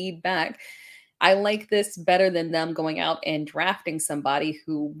as a lead back. I like this better than them going out and drafting somebody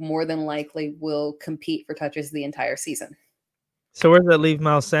who more than likely will compete for touches the entire season. So where's that leave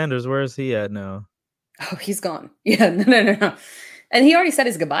Miles Sanders? Where is he at now? Oh, he's gone. Yeah, no. And he already said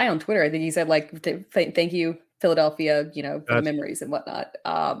his goodbye on Twitter. I think he said thank you, Philadelphia, for the memories and whatnot.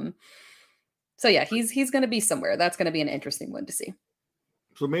 So yeah, he's going to be somewhere. That's going to be an interesting one to see.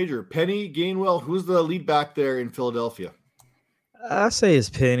 So Major, Penny, Gainwell, who's the lead back there in Philadelphia? I say it's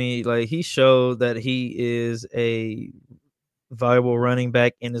Penny. Like, he showed that he is a viable running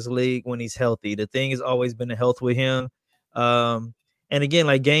back in his league when he's healthy. The thing has always been the health with him. And again,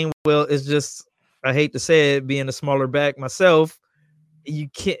 like Gainwell is just, I hate to say it, being a smaller back myself, you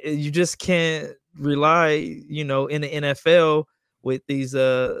just can't rely, in the NFL with these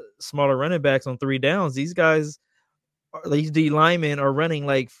smaller running backs on 3 downs. These guys, these D linemen are running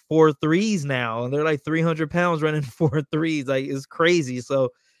like 4 3s now, and they're like 300 pounds running 4 3s. Like, it's crazy. So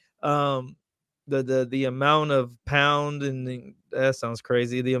the amount of pound and that sounds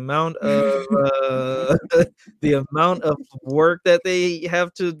crazy. The amount of the amount of work that they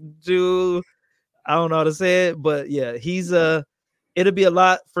have to do. I don't know how to say it, but yeah, he's it'll be a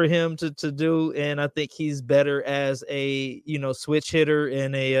lot for him to do, and I think he's better as a switch hitter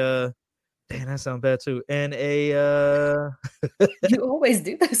and a damn, that sounds bad too. And a You always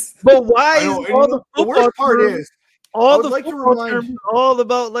do this. but why is the worst part is all the football terms all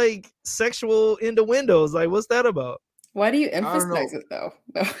about like sexual innuendos? Like, what's that about? Why do you emphasize it though?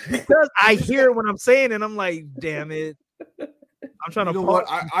 No. Because I hear it when I'm saying, and I'm like, damn it. I'm trying to. You know what?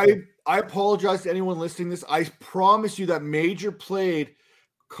 I apologize to anyone listening to this. I promise you that Major played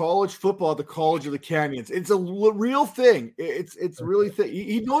college football at the College of the Canyons. It's a real thing. It's really thing.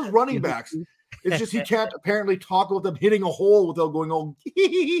 He knows running backs. It's just he can't apparently talk about them hitting a hole without going, oh,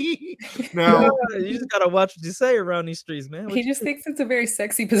 now. You just gotta watch what you say around these streets, man. He just thinks it's a very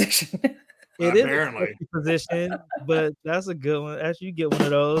sexy position. It is a sexy position, but that's a good one. Actually, you get one of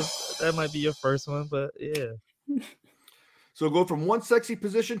those. That might be your first one, but yeah. So go from one sexy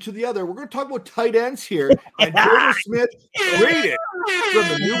position to the other. We're going to talk about tight ends here. And Jordan Smith traded from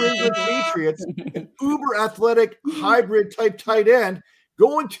the New England Patriots, an uber athletic hybrid type tight end,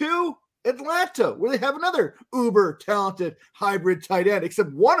 going to Atlanta, where they have another uber talented hybrid tight end,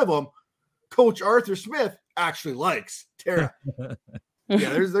 except one of them, Coach Arthur Smith, actually likes. Tara. Yeah,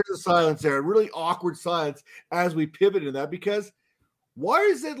 there's a silence there, a really awkward silence as we pivot into that, because why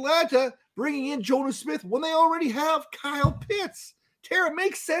is Atlanta bringing in Jonas Smith when they already have Kyle Pitts? Tara,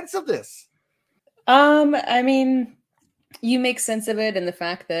 make sense of this. I mean, you make sense of it in the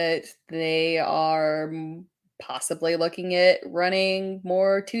fact that they are possibly looking at running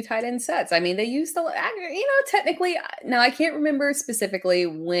more 2 tight end sets. I mean, they used to, technically, now I can't remember specifically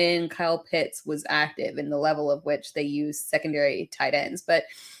when Kyle Pitts was active and the level of which they used secondary tight ends, but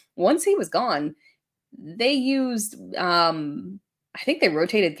once he was gone, they used, I think they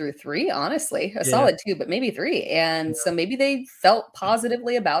rotated through 3, honestly, solid 2, but maybe 3. And so maybe they felt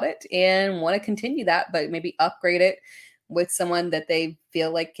positively about it and want to continue that, but maybe upgrade it with someone that they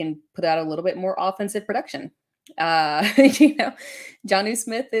feel like can put out a little bit more offensive production. Jonnu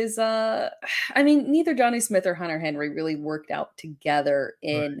Smith is, neither Jonnu Smith or Hunter Henry really worked out together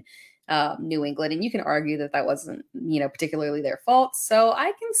in New England. And you can argue that wasn't, particularly their fault. So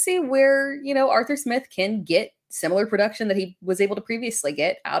I can see where, Arthur Smith can get similar production that he was able to previously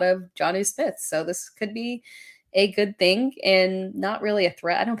get out of Jonnu Smith. So this could be a good thing and not really a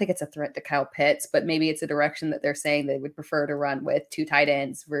threat. I don't think it's a threat to Kyle Pitts, but maybe it's a direction that they're saying they would prefer to run with 2 tight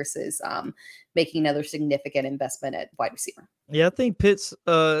ends versus making another significant investment at wide receiver. Yeah, I think Pitts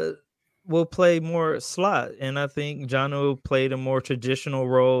will play more slot, and I think Jonnu played a more traditional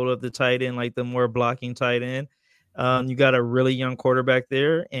role of the tight end, like the more blocking tight end. You got a really young quarterback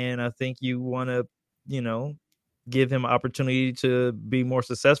there, and I think you want to, give him an opportunity to be more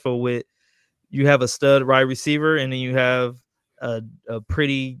successful with. You have a stud wide receiver, and then you have a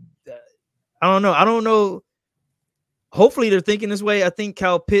pretty, I don't know. Hopefully they're thinking this way. I think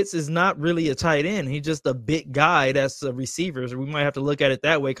Kyle Pitts is not really a tight end. He's just a big guy that's a receiver. So we might have to look at it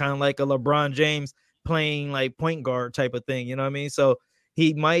that way, kind of like a LeBron James playing like point guard type of thing. You know what I mean? So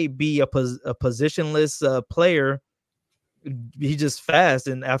he might be a positionless player. He's just fast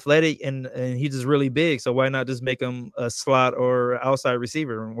and athletic, and he's just really big. So why not just make him a slot or outside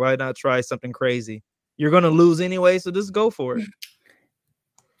receiver? Why not try something crazy? You're going to lose anyway, so just go for it.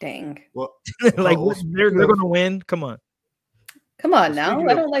 Dang. Well, they're going to win. Come on now.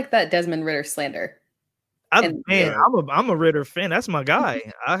 I don't like that Desmond Ridder slander. I'm a Ridder fan. That's my guy.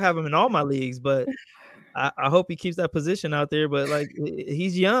 I have him in all my leagues, but I hope he keeps that position out there. But like,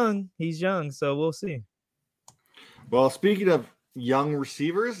 he's young, so we'll see. Well, speaking of young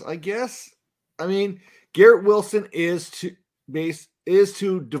receivers, I guess, Garrett Wilson is to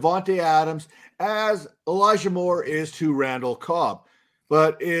Devontae Adams as Elijah Moore is to Randall Cobb.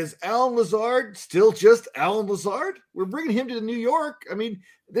 But is Allen Lazard still just Allen Lazard? We're bringing him to New York.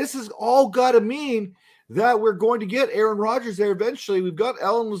 This has all got to mean that we're going to get Aaron Rodgers there eventually. We've got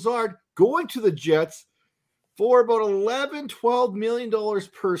Allen Lazard going to the Jets for about $11-12 million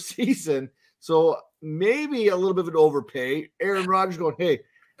per season. So maybe a little bit of an overpay. Aaron Rodgers going, hey,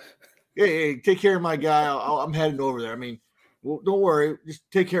 take care of my guy. I'm heading over there. Don't worry. Just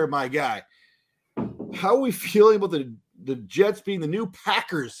take care of my guy. How are we feeling about the Jets being the new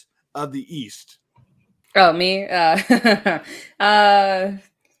Packers of the East? Oh, me? Yeah,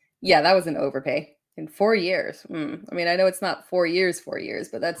 that was an overpay. In 4 years. I know it's not 4 years,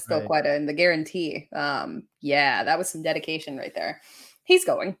 but that's still quite the guarantee. Yeah, that was some dedication right there. He's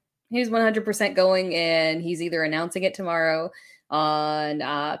going. He's 100% going, and he's either announcing it tomorrow on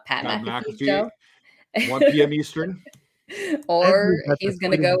Pat McAfee's show. 1 p.m. Eastern. Or he's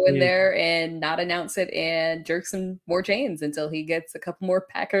going to go in there and not announce it and jerk some more chains until he gets a couple more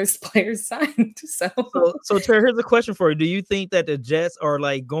Packers players signed. So Terry, here's a question for you. Do you think that the Jets are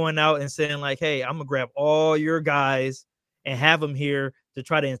like going out and saying like, hey, I'm going to grab all your guys and have them here to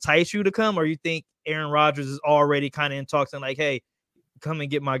try to entice you to come? Or you think Aaron Rodgers is already kind of in talks and like, hey, come and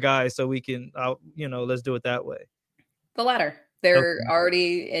get my guys so we can, let's do it that way? The latter. They're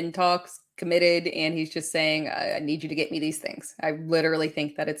already in talks, committed, and he's just saying, I need you to get me these things. I literally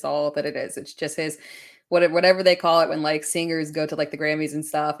think that it's all that it is. It's just his, whatever they call it when like singers go to like the Grammys and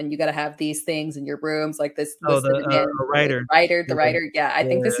stuff, and you got to have these things in your rooms, like this. The writer. Yeah, I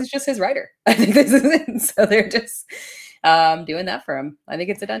think this is just his writer. I think this is it. So they're just doing that for him. I think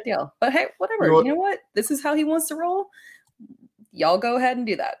it's a done deal. But hey, whatever. You know what? This is how he wants to roll. Y'all go ahead and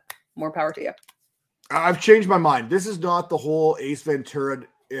do that. More power to you. I've changed my mind. This is not the whole Ace Ventura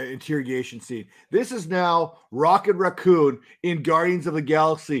interrogation scene. This is now Rocket Raccoon in Guardians of the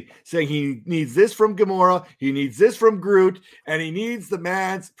Galaxy saying he needs this from Gamora, he needs this from Groot, and he needs the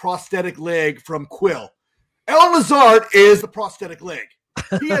man's prosthetic leg from Quill. Alan Lazard is the prosthetic leg.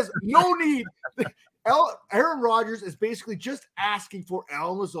 He has no need. Aaron Rodgers is basically just asking for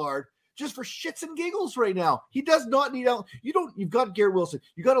Alan Lazard just for shits and giggles right now. He does not need Alan. You've got Garrett Wilson.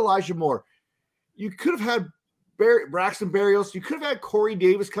 You got Elijah Moore. You could have had Braxton Berrios. You could have had Corey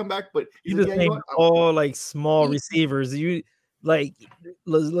Davis come back, but you just named all like small receivers. You like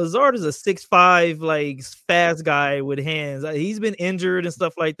Lazard is a 6'5", like fast guy with hands. He's been injured and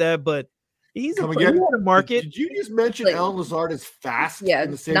stuff like that, but he's a market. Did you just mention Alan Lazard is fast? Yeah,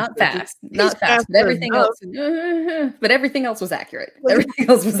 in the same not fast, not fast. But everything else, but everything else was accurate. Everything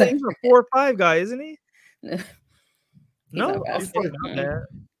else was accurate. He's a 4 or 5 guy, isn't he? No,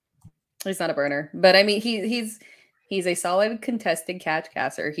 he's not a burner, but I mean, he's a solid contested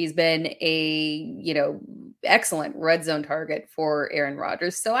catcher. He's been a excellent red zone target for Aaron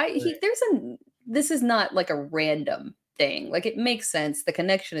Rodgers. So this is not like a random thing. Like it makes sense. The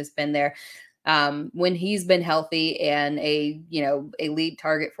connection has been there when he's been healthy and a lead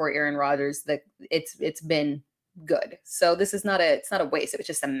target for Aaron Rodgers. That it's been good. So this is it's not a waste. It was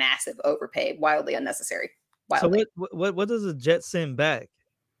just a massive overpay, wildly unnecessary. Wildly. So what does the Jets send back?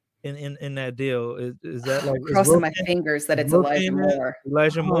 In that deal, is that like crossing my fingers that it's Elijah Moore?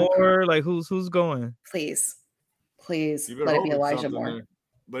 Elijah Moore, like who's going? Please, let it be Elijah Moore. There.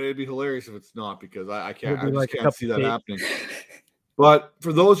 But it'd be hilarious if it's not, because I just can't see that happening. But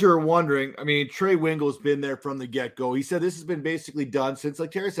for those who are wondering, I mean, Trey Wingle's been there from the get-go. He said this has been basically done since,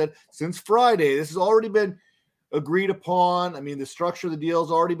 like Terry said, since Friday. This has already been agreed upon. I mean, the structure of the deal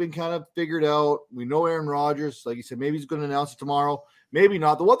has already been kind of figured out. We know Aaron Rodgers, like you said, maybe he's going to announce it tomorrow. Maybe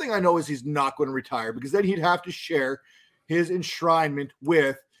not. The one thing I know is he's not going to retire, because then he'd have to share his enshrinement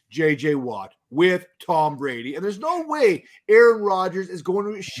with J.J. Watt, with Tom Brady. And there's no way Aaron Rodgers is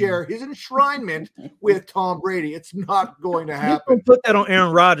going to share his enshrinement with Tom Brady. It's not going to happen. Don't put that on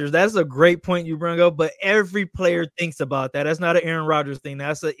Aaron Rodgers. That's a great point you bring up, but every player thinks about that. That's not an Aaron Rodgers thing.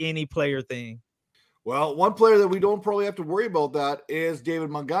 That's any player thing. Well, one player that we don't probably have to worry about that is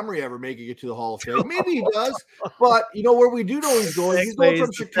David Montgomery ever making it to the Hall of Fame. Maybe he does, but where we do know he's going. He's going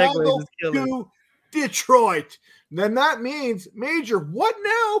from Chicago to Detroit. Then that means, Major, what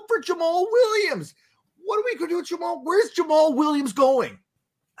now for Jamal Williams? What are we going to do with Jamal? Where's Jamal Williams going?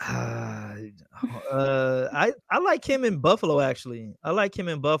 I like him in Buffalo, actually. I like him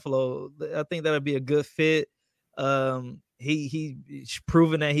in Buffalo. I think that'll be a good fit. He's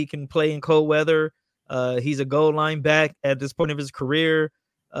proven that he can play in cold weather. He's a goal line back at this point of his career.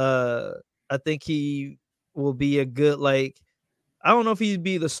 I think he will be a good, I don't know if he'd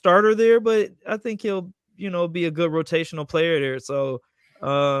be the starter there, but I think he'll, be a good rotational player there. So,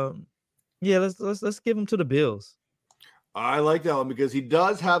 let's give him to the Bills. I like that one because he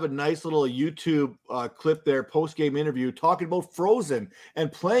does have a nice little YouTube clip there, post-game interview, talking about Frozen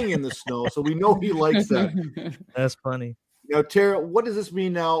and playing in the snow. So we know he likes that. That's funny. Now, Tara, what does this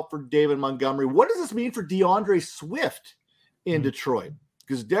mean now for David Montgomery? What does this mean for DeAndre Swift in Detroit?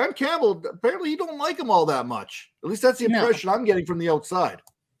 Because Dan Campbell, apparently you don't like him all that much. At least that's the impression I'm getting from the outside.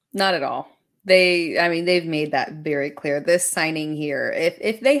 Not at all. They've made that very clear. This signing here,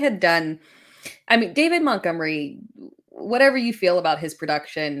 if they had done, David Montgomery, whatever you feel about his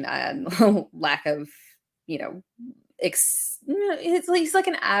production and lack of, he's like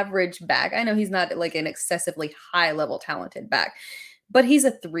an average back. I know he's not like an excessively high level talented back, but he's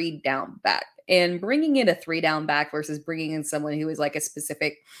a 3-down back. And bringing in a 3-down back versus bringing in someone who is like a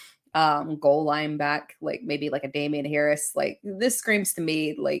specific goal line back, like maybe like a Damian Harris, like this screams to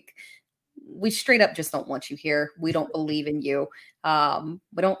me like we straight up just don't want you here. We don't believe in you.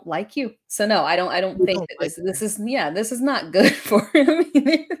 We don't like you. So no, I don't think that this is not good for him.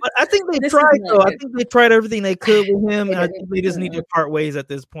 But I think they tried though. I think they tried everything they could with him. I think they just need to part ways at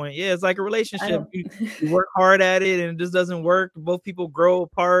this point. Yeah, it's like a relationship. You work hard at it and it just doesn't work. Both people grow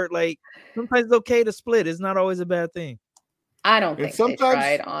apart. Like sometimes it's okay to split. It's not always a bad thing. I don't think they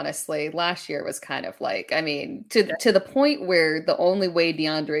tried, honestly. Last year was kind of like, I mean, to the point where the only way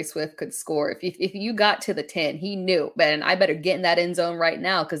DeAndre Swift could score, if you got to the 10, he knew, man, I better get in that end zone right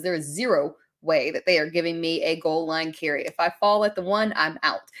now because there is zero way that they are giving me a goal line carry. If I fall at the 1, I'm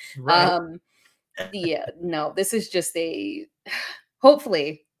out. Right. No, this is just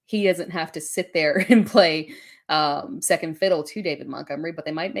hopefully he doesn't have to sit there and play second fiddle to David Montgomery, but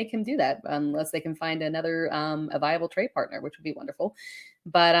they might make him do that unless they can find another a viable trade partner, which would be wonderful.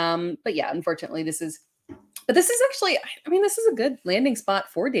 But yeah, unfortunately, this is actually, I mean, this is a good landing spot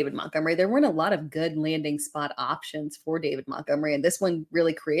for David Montgomery. There weren't a lot of good landing spot options for David Montgomery, and this one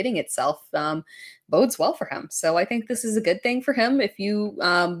really creating itself bodes well for him. So I think this is a good thing for him. If you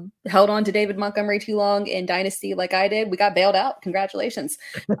held on to David Montgomery too long in Dynasty like I did, we got bailed out. Congratulations.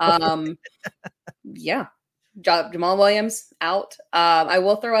 Yeah. Jamal Williams out. I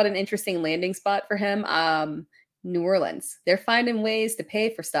will throw out an interesting landing spot for him. New Orleans. They're finding ways to pay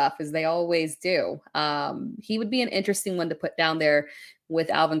for stuff as they always do. He would be an interesting one to put down there with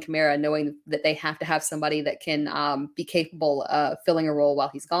Alvin Kamara, knowing that they have to have somebody that can be capable of filling a role while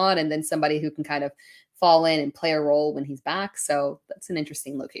he's gone, and then somebody who can kind of fall in and play a role when he's back. So that's an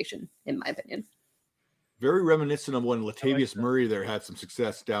interesting location, in my opinion. Very reminiscent of when Latavius Murray there had some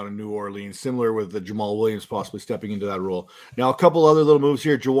success down in New Orleans, similar with the Jamal Williams possibly stepping into that role. Now, a couple other little moves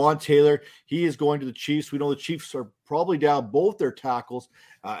here. Jawan Taylor, he is going to the Chiefs. We know the Chiefs are probably down both their tackles.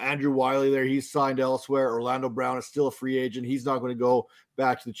 Andrew Wiley there, he's signed elsewhere. Orlando Brown is still a free agent. He's not going to go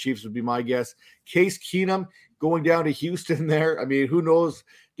back to the Chiefs would be my guess. Case Keenum going down to Houston there. I mean, who knows?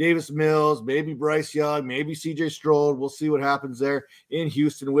 Davis Mills, maybe Bryce Young, maybe CJ Stroud. We'll see what happens there in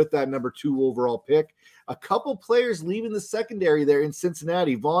Houston with that number 2 overall pick. A couple players leaving the secondary there in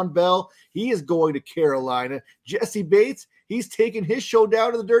Cincinnati. Von Bell, he is going to Carolina. Jesse Bates, he's taking his show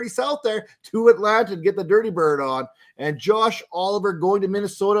down to the Dirty South there to Atlanta to get the Dirty Bird on. And Josh Oliver going to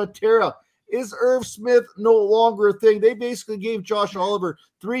Minnesota. Tara, is Irv Smith no longer a thing? They basically gave Josh Oliver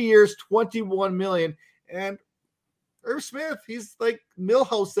 3 years, $21 million. And Irv Smith, he's like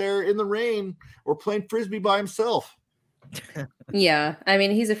Millhouse there in the rain or playing Frisbee by himself. Yeah, I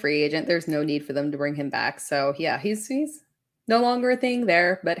mean, he's a free agent. There's no need for them to bring him back. So yeah, he's no longer a thing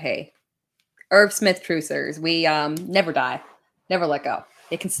there. But hey, Irv Smith trucers, we never die, never let go.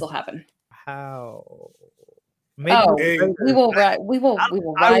 It can still happen. How? Maybe we will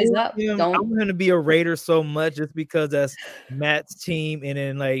rise up. I'm going to be a Raider so much just because that's Matt's team, and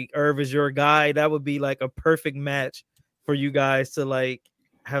then like Irv is your guy. That would be like a perfect match for you guys to like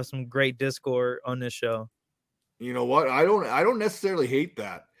have some great discord on this show. You know what? I don't necessarily hate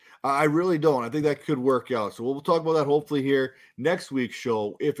that. I really don't. I think that could work out. So we'll talk about that hopefully here next week's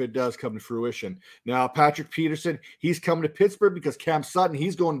show if it does come to fruition. Now, Patrick Peterson, he's coming to Pittsburgh because Cam Sutton,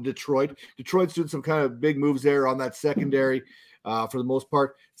 he's going to Detroit. Detroit's doing some kind of big moves there on that secondary for the most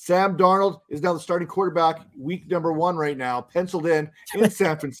part. Sam Darnold is now the starting quarterback, week number 1 right now, penciled in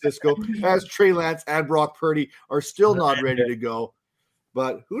San Francisco, as Trey Lance and Brock Purdy are still not ready to go.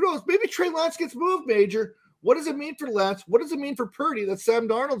 But who knows? Maybe Trey Lance gets moved, Major. What does it mean for Lance? What does it mean for Purdy that Sam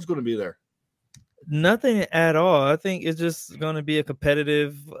Darnold's going to be there? Nothing at all. I think it's just going to be a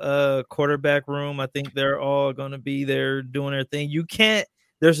competitive quarterback room. I think they're all going to be there doing their thing.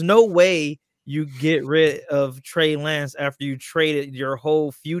 There's no way you get rid of Trey Lance after you traded your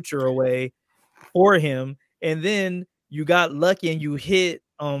whole future away for him. And then you got lucky and you hit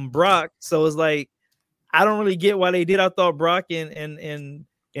Brock. So it's like, I don't really get why they did. I thought Brock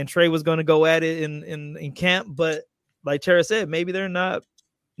and Trey was going to go at it in camp, but like Tara said, maybe they're not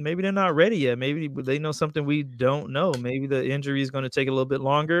ready yet. Maybe they know something we don't know. Maybe the injury is going to take a little bit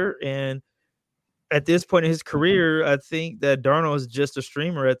longer. And at this point in his career, I think that Darnold is just a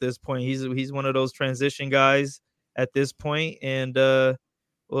streamer at this point. He's one of those transition guys at this point, and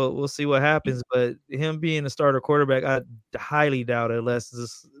we'll see what happens. But him being a starter quarterback, I highly doubt it unless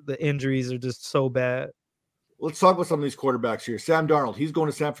the injuries are just so bad. Let's talk about some of these quarterbacks here. Sam Darnold, he's going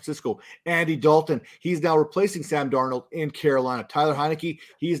to San Francisco. Andy Dalton, he's now replacing Sam Darnold in Carolina. Tyler Heineke,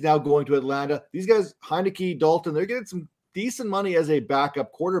 he's now going to Atlanta. These guys, Heineke, Dalton, they're getting some decent money as a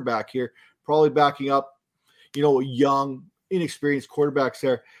backup quarterback here, probably backing up, young, inexperienced quarterbacks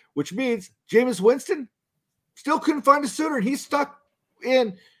there, which means Jameis Winston still couldn't find a suitor, and he's stuck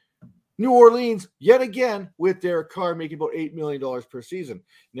in New Orleans, yet again, with Derek Carr making about $8 million per season.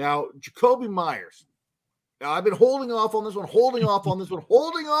 Now, Jacoby Myers. Now, I've been holding off on this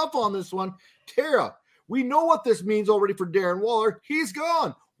one. Tara, we know what this means already for Darren Waller. He's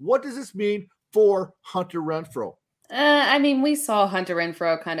gone. What does this mean for Hunter Renfrow? I mean, we saw Hunter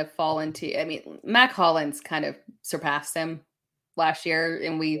Renfrow kind of fall into. I mean, Mac Hollins kind of surpassed him last year,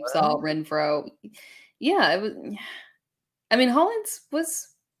 and we saw Renfrow. Yeah, it was. I mean, Hollins was.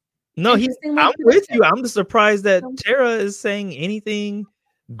 No, I'm with you. I'm just surprised that Tara is saying anything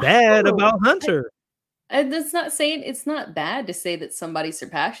bad about Hunter. That's not saying it's not bad to say that somebody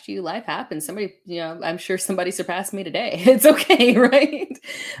surpassed you. Life happens. Somebody, I'm sure somebody surpassed me today. It's okay, right?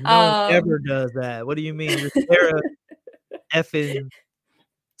 No one ever does that. What do you mean? You're Tara effing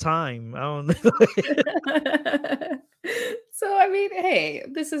time. I don't know. So, I mean, hey,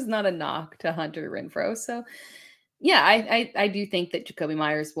 this is not a knock to Hunter Renfrow. So, yeah, I do think that Jacoby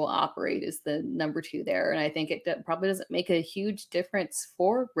Myers will operate as the number 2 there. And I think it probably doesn't make a huge difference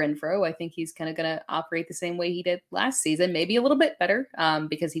for Renfrow. I think he's kind of going to operate the same way he did last season, maybe a little bit better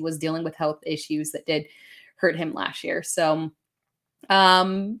because he was dealing with health issues that did hurt him last year. So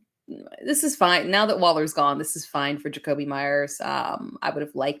this is fine. Now that Waller's gone, this is fine for Jacoby Myers. I would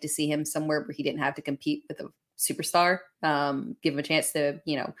have liked to see him somewhere where he didn't have to compete with a superstar, give him a chance to,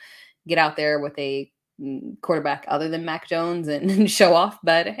 get out there with a quarterback other than Mac Jones and show off.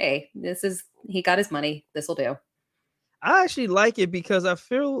 But hey, he got his money. This will do. I actually like it because I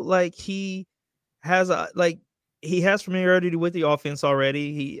feel like he has familiarity with the offense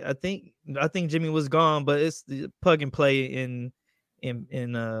already. I think Jimmy was gone, but it's the plug and play in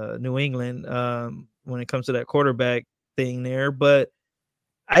New England when it comes to that quarterback thing there. But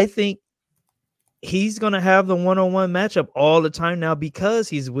I think he's going to have the one-on-one matchup all the time now because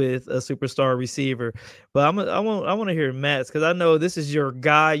he's with a superstar receiver. But I want to hear Matt's because I know this is your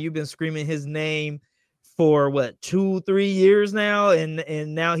guy. You've been screaming his name for 2-3 years now,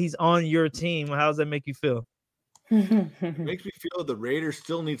 and now he's on your team. How does that make you feel? It makes me feel that the Raiders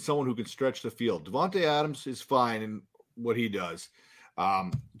still need someone who can stretch the field. Devontae Adams is fine in what he does.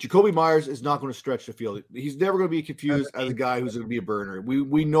 Jacoby Myers is not going to stretch the field. He's never going to be confused as a guy who's going to be a burner.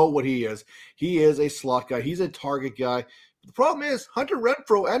 We know what he is. He is a slot guy. He's a target guy. The problem is Hunter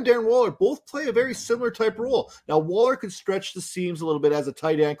Renfrow and Darren Waller both play a very similar type role. Now, Waller can stretch the seams a little bit as a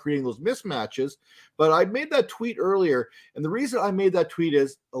tight end, creating those mismatches. But I made that tweet earlier, and the reason I made that tweet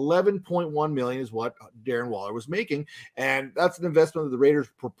is $11.1 million is what Darren Waller was making, and that's an investment that the Raiders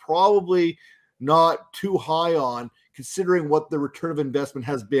were probably not too high on, considering what the return of investment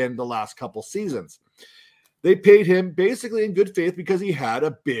has been the last couple seasons. They paid him basically in good faith because he had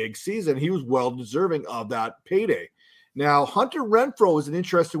a big season. He was well deserving of that payday. Now, Hunter Renfrow is an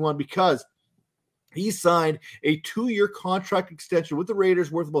interesting one because he signed a 2-year contract extension with the Raiders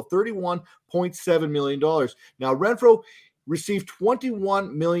worth about $31.7 million. Now, Renfrow received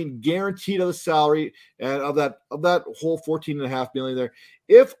 $21 million guaranteed of the salary and of that whole $14.5 million there.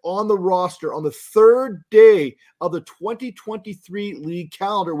 If on the roster on the 3rd day of the 2023 league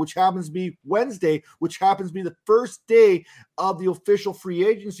calendar, which happens to be Wednesday, which happens to be the first day of the official free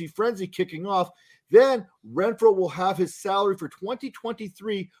agency frenzy kicking off, then Renfrow will have his salary for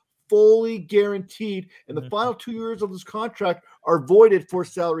 2023 fully guaranteed, and the final 2 years of his contract are voided for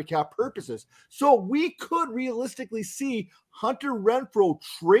salary cap purposes. So we could realistically see Hunter Renfrow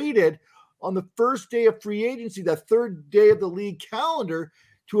traded on the first day of free agency, that 3rd day of the league calendar,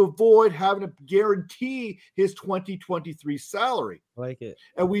 to avoid having to guarantee his 2023 salary. Like it.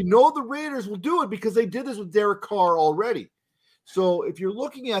 And we know the Raiders will do it because they did this with Derek Carr already. So if you're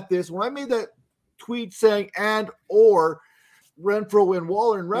looking at this, when I made that tweet saying or Renfrow and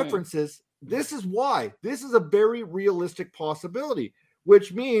Waller in references, this is why. This is a very realistic possibility,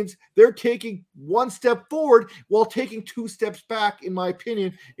 which means they're taking 1 step forward while taking 2 steps back, in my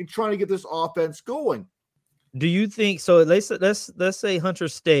opinion, in trying to get this offense going. Do you think so? Let's say Hunter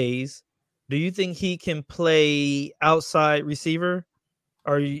stays. Do you think he can play outside receiver,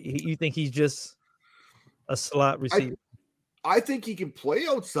 or you think he's just a slot receiver? I think he can play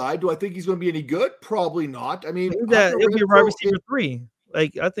outside. Do I think he's going to be any good? Probably not. I mean, it'll be a wide receiver 3.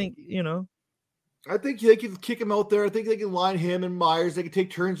 Like, I think, I think they can kick him out there. I think they can line him and Myers. They can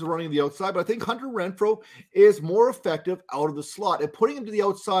take turns running the outside. But I think Hunter Renfrow is more effective out of the slot. And putting him to the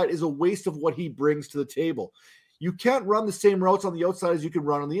outside is a waste of what he brings to the table. You can't run the same routes on the outside as you can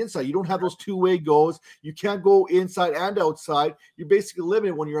run on the inside. You don't have those two-way goes. You can't go inside and outside. You're basically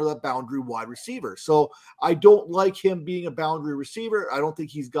limited when you're that boundary wide receiver. So I don't like him being a boundary receiver. I don't think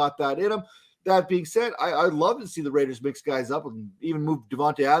he's got that in him. that being said, I'd love to see the Raiders mix guys up and even move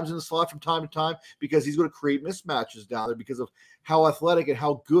Devontae Adams in the slot from time to time because he's going to create mismatches down there because of how athletic and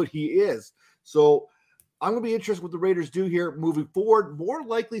how good he is. So I'm going to be interested what the Raiders do here moving forward, more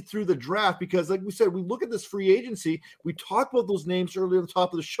likely through the draft, because like we said, we look at this free agency. We talked about those names earlier on the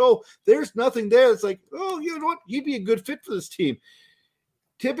top of the show. There's nothing there. It's like, oh, you know what? He'd be a good fit for this team.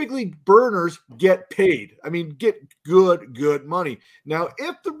 Typically, burners get paid. I mean, get good money. Now,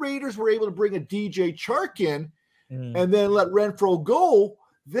 if the Raiders were able to bring a DJ Chark in and then let Renfrow go,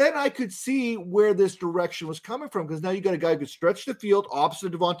 then I could see where this direction was coming from, because now you got a guy who could stretch the field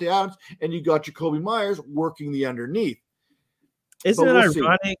opposite Devontae Adams, and you got Jacoby Myers working the underneath. Isn't it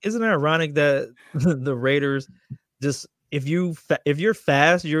ironic? Isn't it ironic that the Raiders just if you're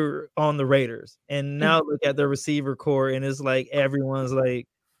fast, you're on the Raiders, and now look at the receiver core, and it's like everyone's like,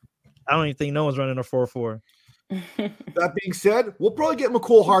 I don't even think no one's running a 4-4. That being said, we'll probably get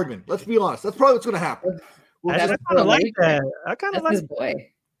McCole Hardman. Let's be honest. That's probably what's going to happen. I kind of like that. I kind of like his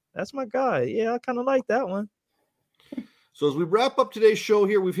boy. That's my guy. Yeah, I kind of like that one. So as we wrap up today's show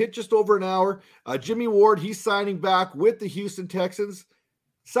here, we've hit just over an hour. Jimmy Ward, he's signing back with the Houston Texans,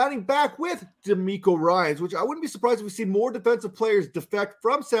 signing back with D'Amico Ryans, which I wouldn't be surprised if we see more defensive players defect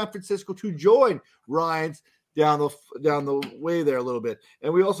from San Francisco to join Ryans down the way there a little bit.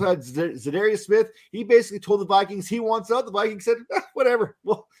 And we also had Zadarius Smith. He basically told the Vikings he wants out. The Vikings said, whatever.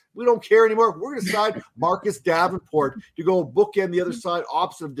 Well, we don't care anymore. We're going to sign Marcus Davenport to go bookend the other side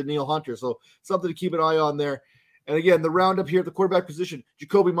opposite of Danielle Hunter. So something to keep an eye on there. And again, the roundup here at the quarterback position: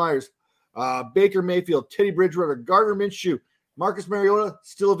 Jacoby Myers, Baker Mayfield, Teddy Bridgewater, Gardner Minshew, Marcus Mariota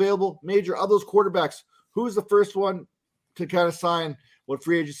still available. Major of those quarterbacks, who's the first one to kind of sign when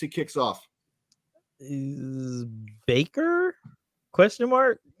free agency kicks off? Is Baker? Question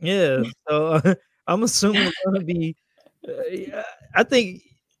mark? Yeah. So I'm assuming it's going to be. I think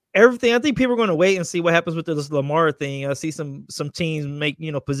everything. I think people are going to wait and see what happens with this Lamar thing. I see some teams make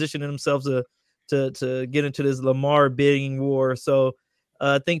positioning themselves to get into this Lamar bidding war. So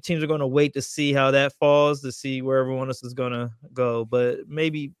I think teams are going to wait to see how that falls, to see where everyone else is going to go. But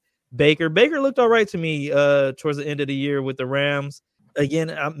maybe Baker looked all right to me towards the end of the year with the Rams.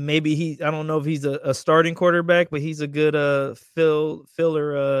 Again, maybe I don't know if he's a starting quarterback, but he's a good fill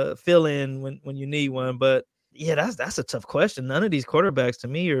in when you need one. But yeah, that's a tough question. None of these quarterbacks to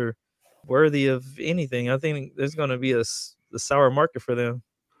me are worthy of anything. I think there's going to be a sour market for them.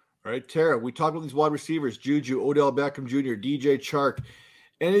 All right, Tara, we talked about these wide receivers: Juju, Odell Beckham Jr., DJ Chark.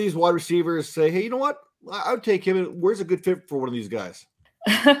 Any of these wide receivers say, hey, you know what? I would take him. Where's a good fit for one of these guys?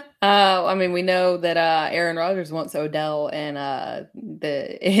 I mean, we know that Aaron Rodgers wants Odell in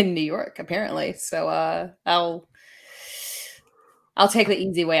New York, apparently. So I'll take the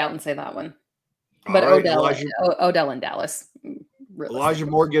easy way out and say that one. But right, Odell in Dallas. Elijah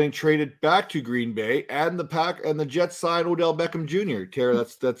Moore getting traded back to Green Bay, and the Jets signed Odell Beckham Jr. Tara,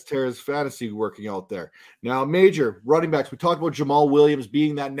 that's Tara's fantasy working out there. Now, major running backs. We talked about Jamal Williams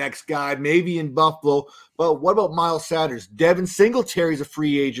being that next guy, maybe in Buffalo. But what about Miles Sanders? Devin Singletary's a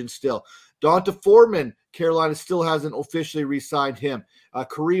free agent still. Donta Foreman, Carolina still hasn't officially re-signed him.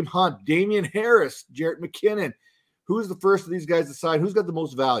 Kareem Hunt, Damian Harris, Jarrett McKinnon. Who's the first of these guys to sign? Who's got the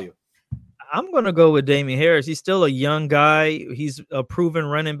most value? I'm going to go with Damian Harris. He's still a young guy. He's a proven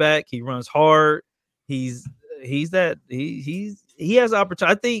running back. He runs hard. He has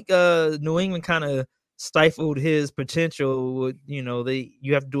opportunity. I think New England kind of stifled his potential.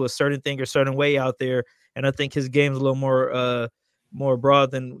 You have to do a certain thing or certain way out there, and I think his game's a little more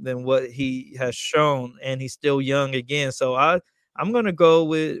broad than what he has shown, and he's still young again. So I'm going to go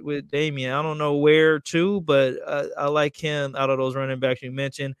with Damian. I don't know where to, but I like him out of those running backs you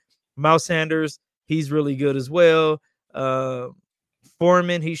mentioned. Miles Sanders, he's really good as well.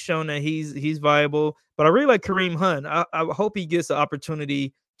 Foreman, he's shown that he's viable. But I really like Kareem Hunt. I hope he gets the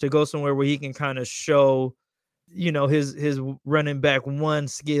opportunity to go somewhere where he can kind of show, his running back one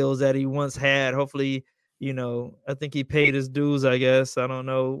skills that he once had. Hopefully, I think he paid his dues, I guess. I don't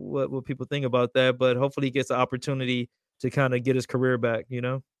know what people think about that, but hopefully he gets the opportunity to kind of get his career back,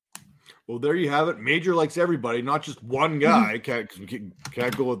 Well, there you have it. Major likes everybody, not just one guy. Can't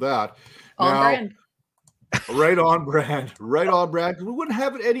go with that. On brand. Right on brand. Right on brand. We wouldn't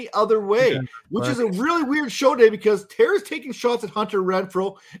have it any other way, which is a really weird show day because Tara's taking shots at Hunter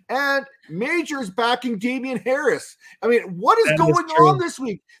Renfrow and Major is backing Damian Harris. I mean, what is going on this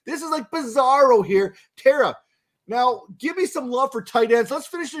week? This is like bizarro here. Tara, now give me some love for tight ends. Let's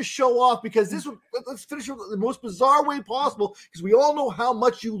finish this show off because let's finish it the most bizarre way possible because we all know how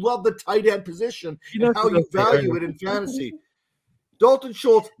much you love the tight end position and how you value it in fantasy. Dalton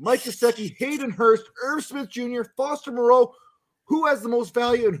Schultz, Mike Gesicki, Hayden Hurst, Irv Smith Jr., Foster Moreau. who has the most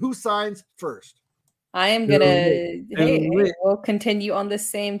value and who signs first. I am gonna we'll continue on this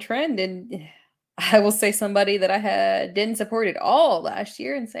same trend, and I will say somebody that I didn't support at all last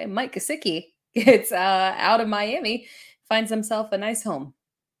year and say Mike Gesicki gets out of Miami, finds himself a nice home.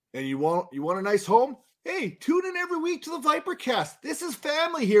 And you want a nice home? Hey, tune in every week to the ViperCast. This is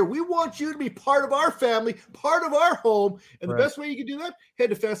family here. We want you to be part of our family, part of our home. And the best way you can do that,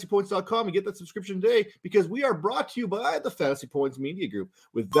 head to fantasypoints.com and get that subscription today, because we are brought to you by the Fantasy Points Media Group.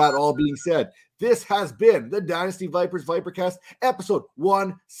 With that all being said, this has been the Dynasty Vipers ViperCast, episode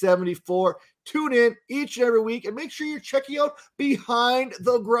 174. Tune in each and every week and make sure you're checking out Behind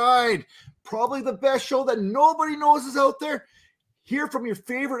the Grind. Probably the best show that nobody knows is out there. Hear from your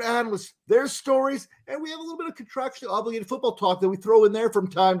favorite analysts, their stories, and we have a little bit of contractually obligated football talk that we throw in there from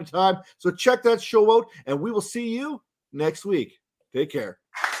time to time. So check that show out, and we will see you next week. Take care.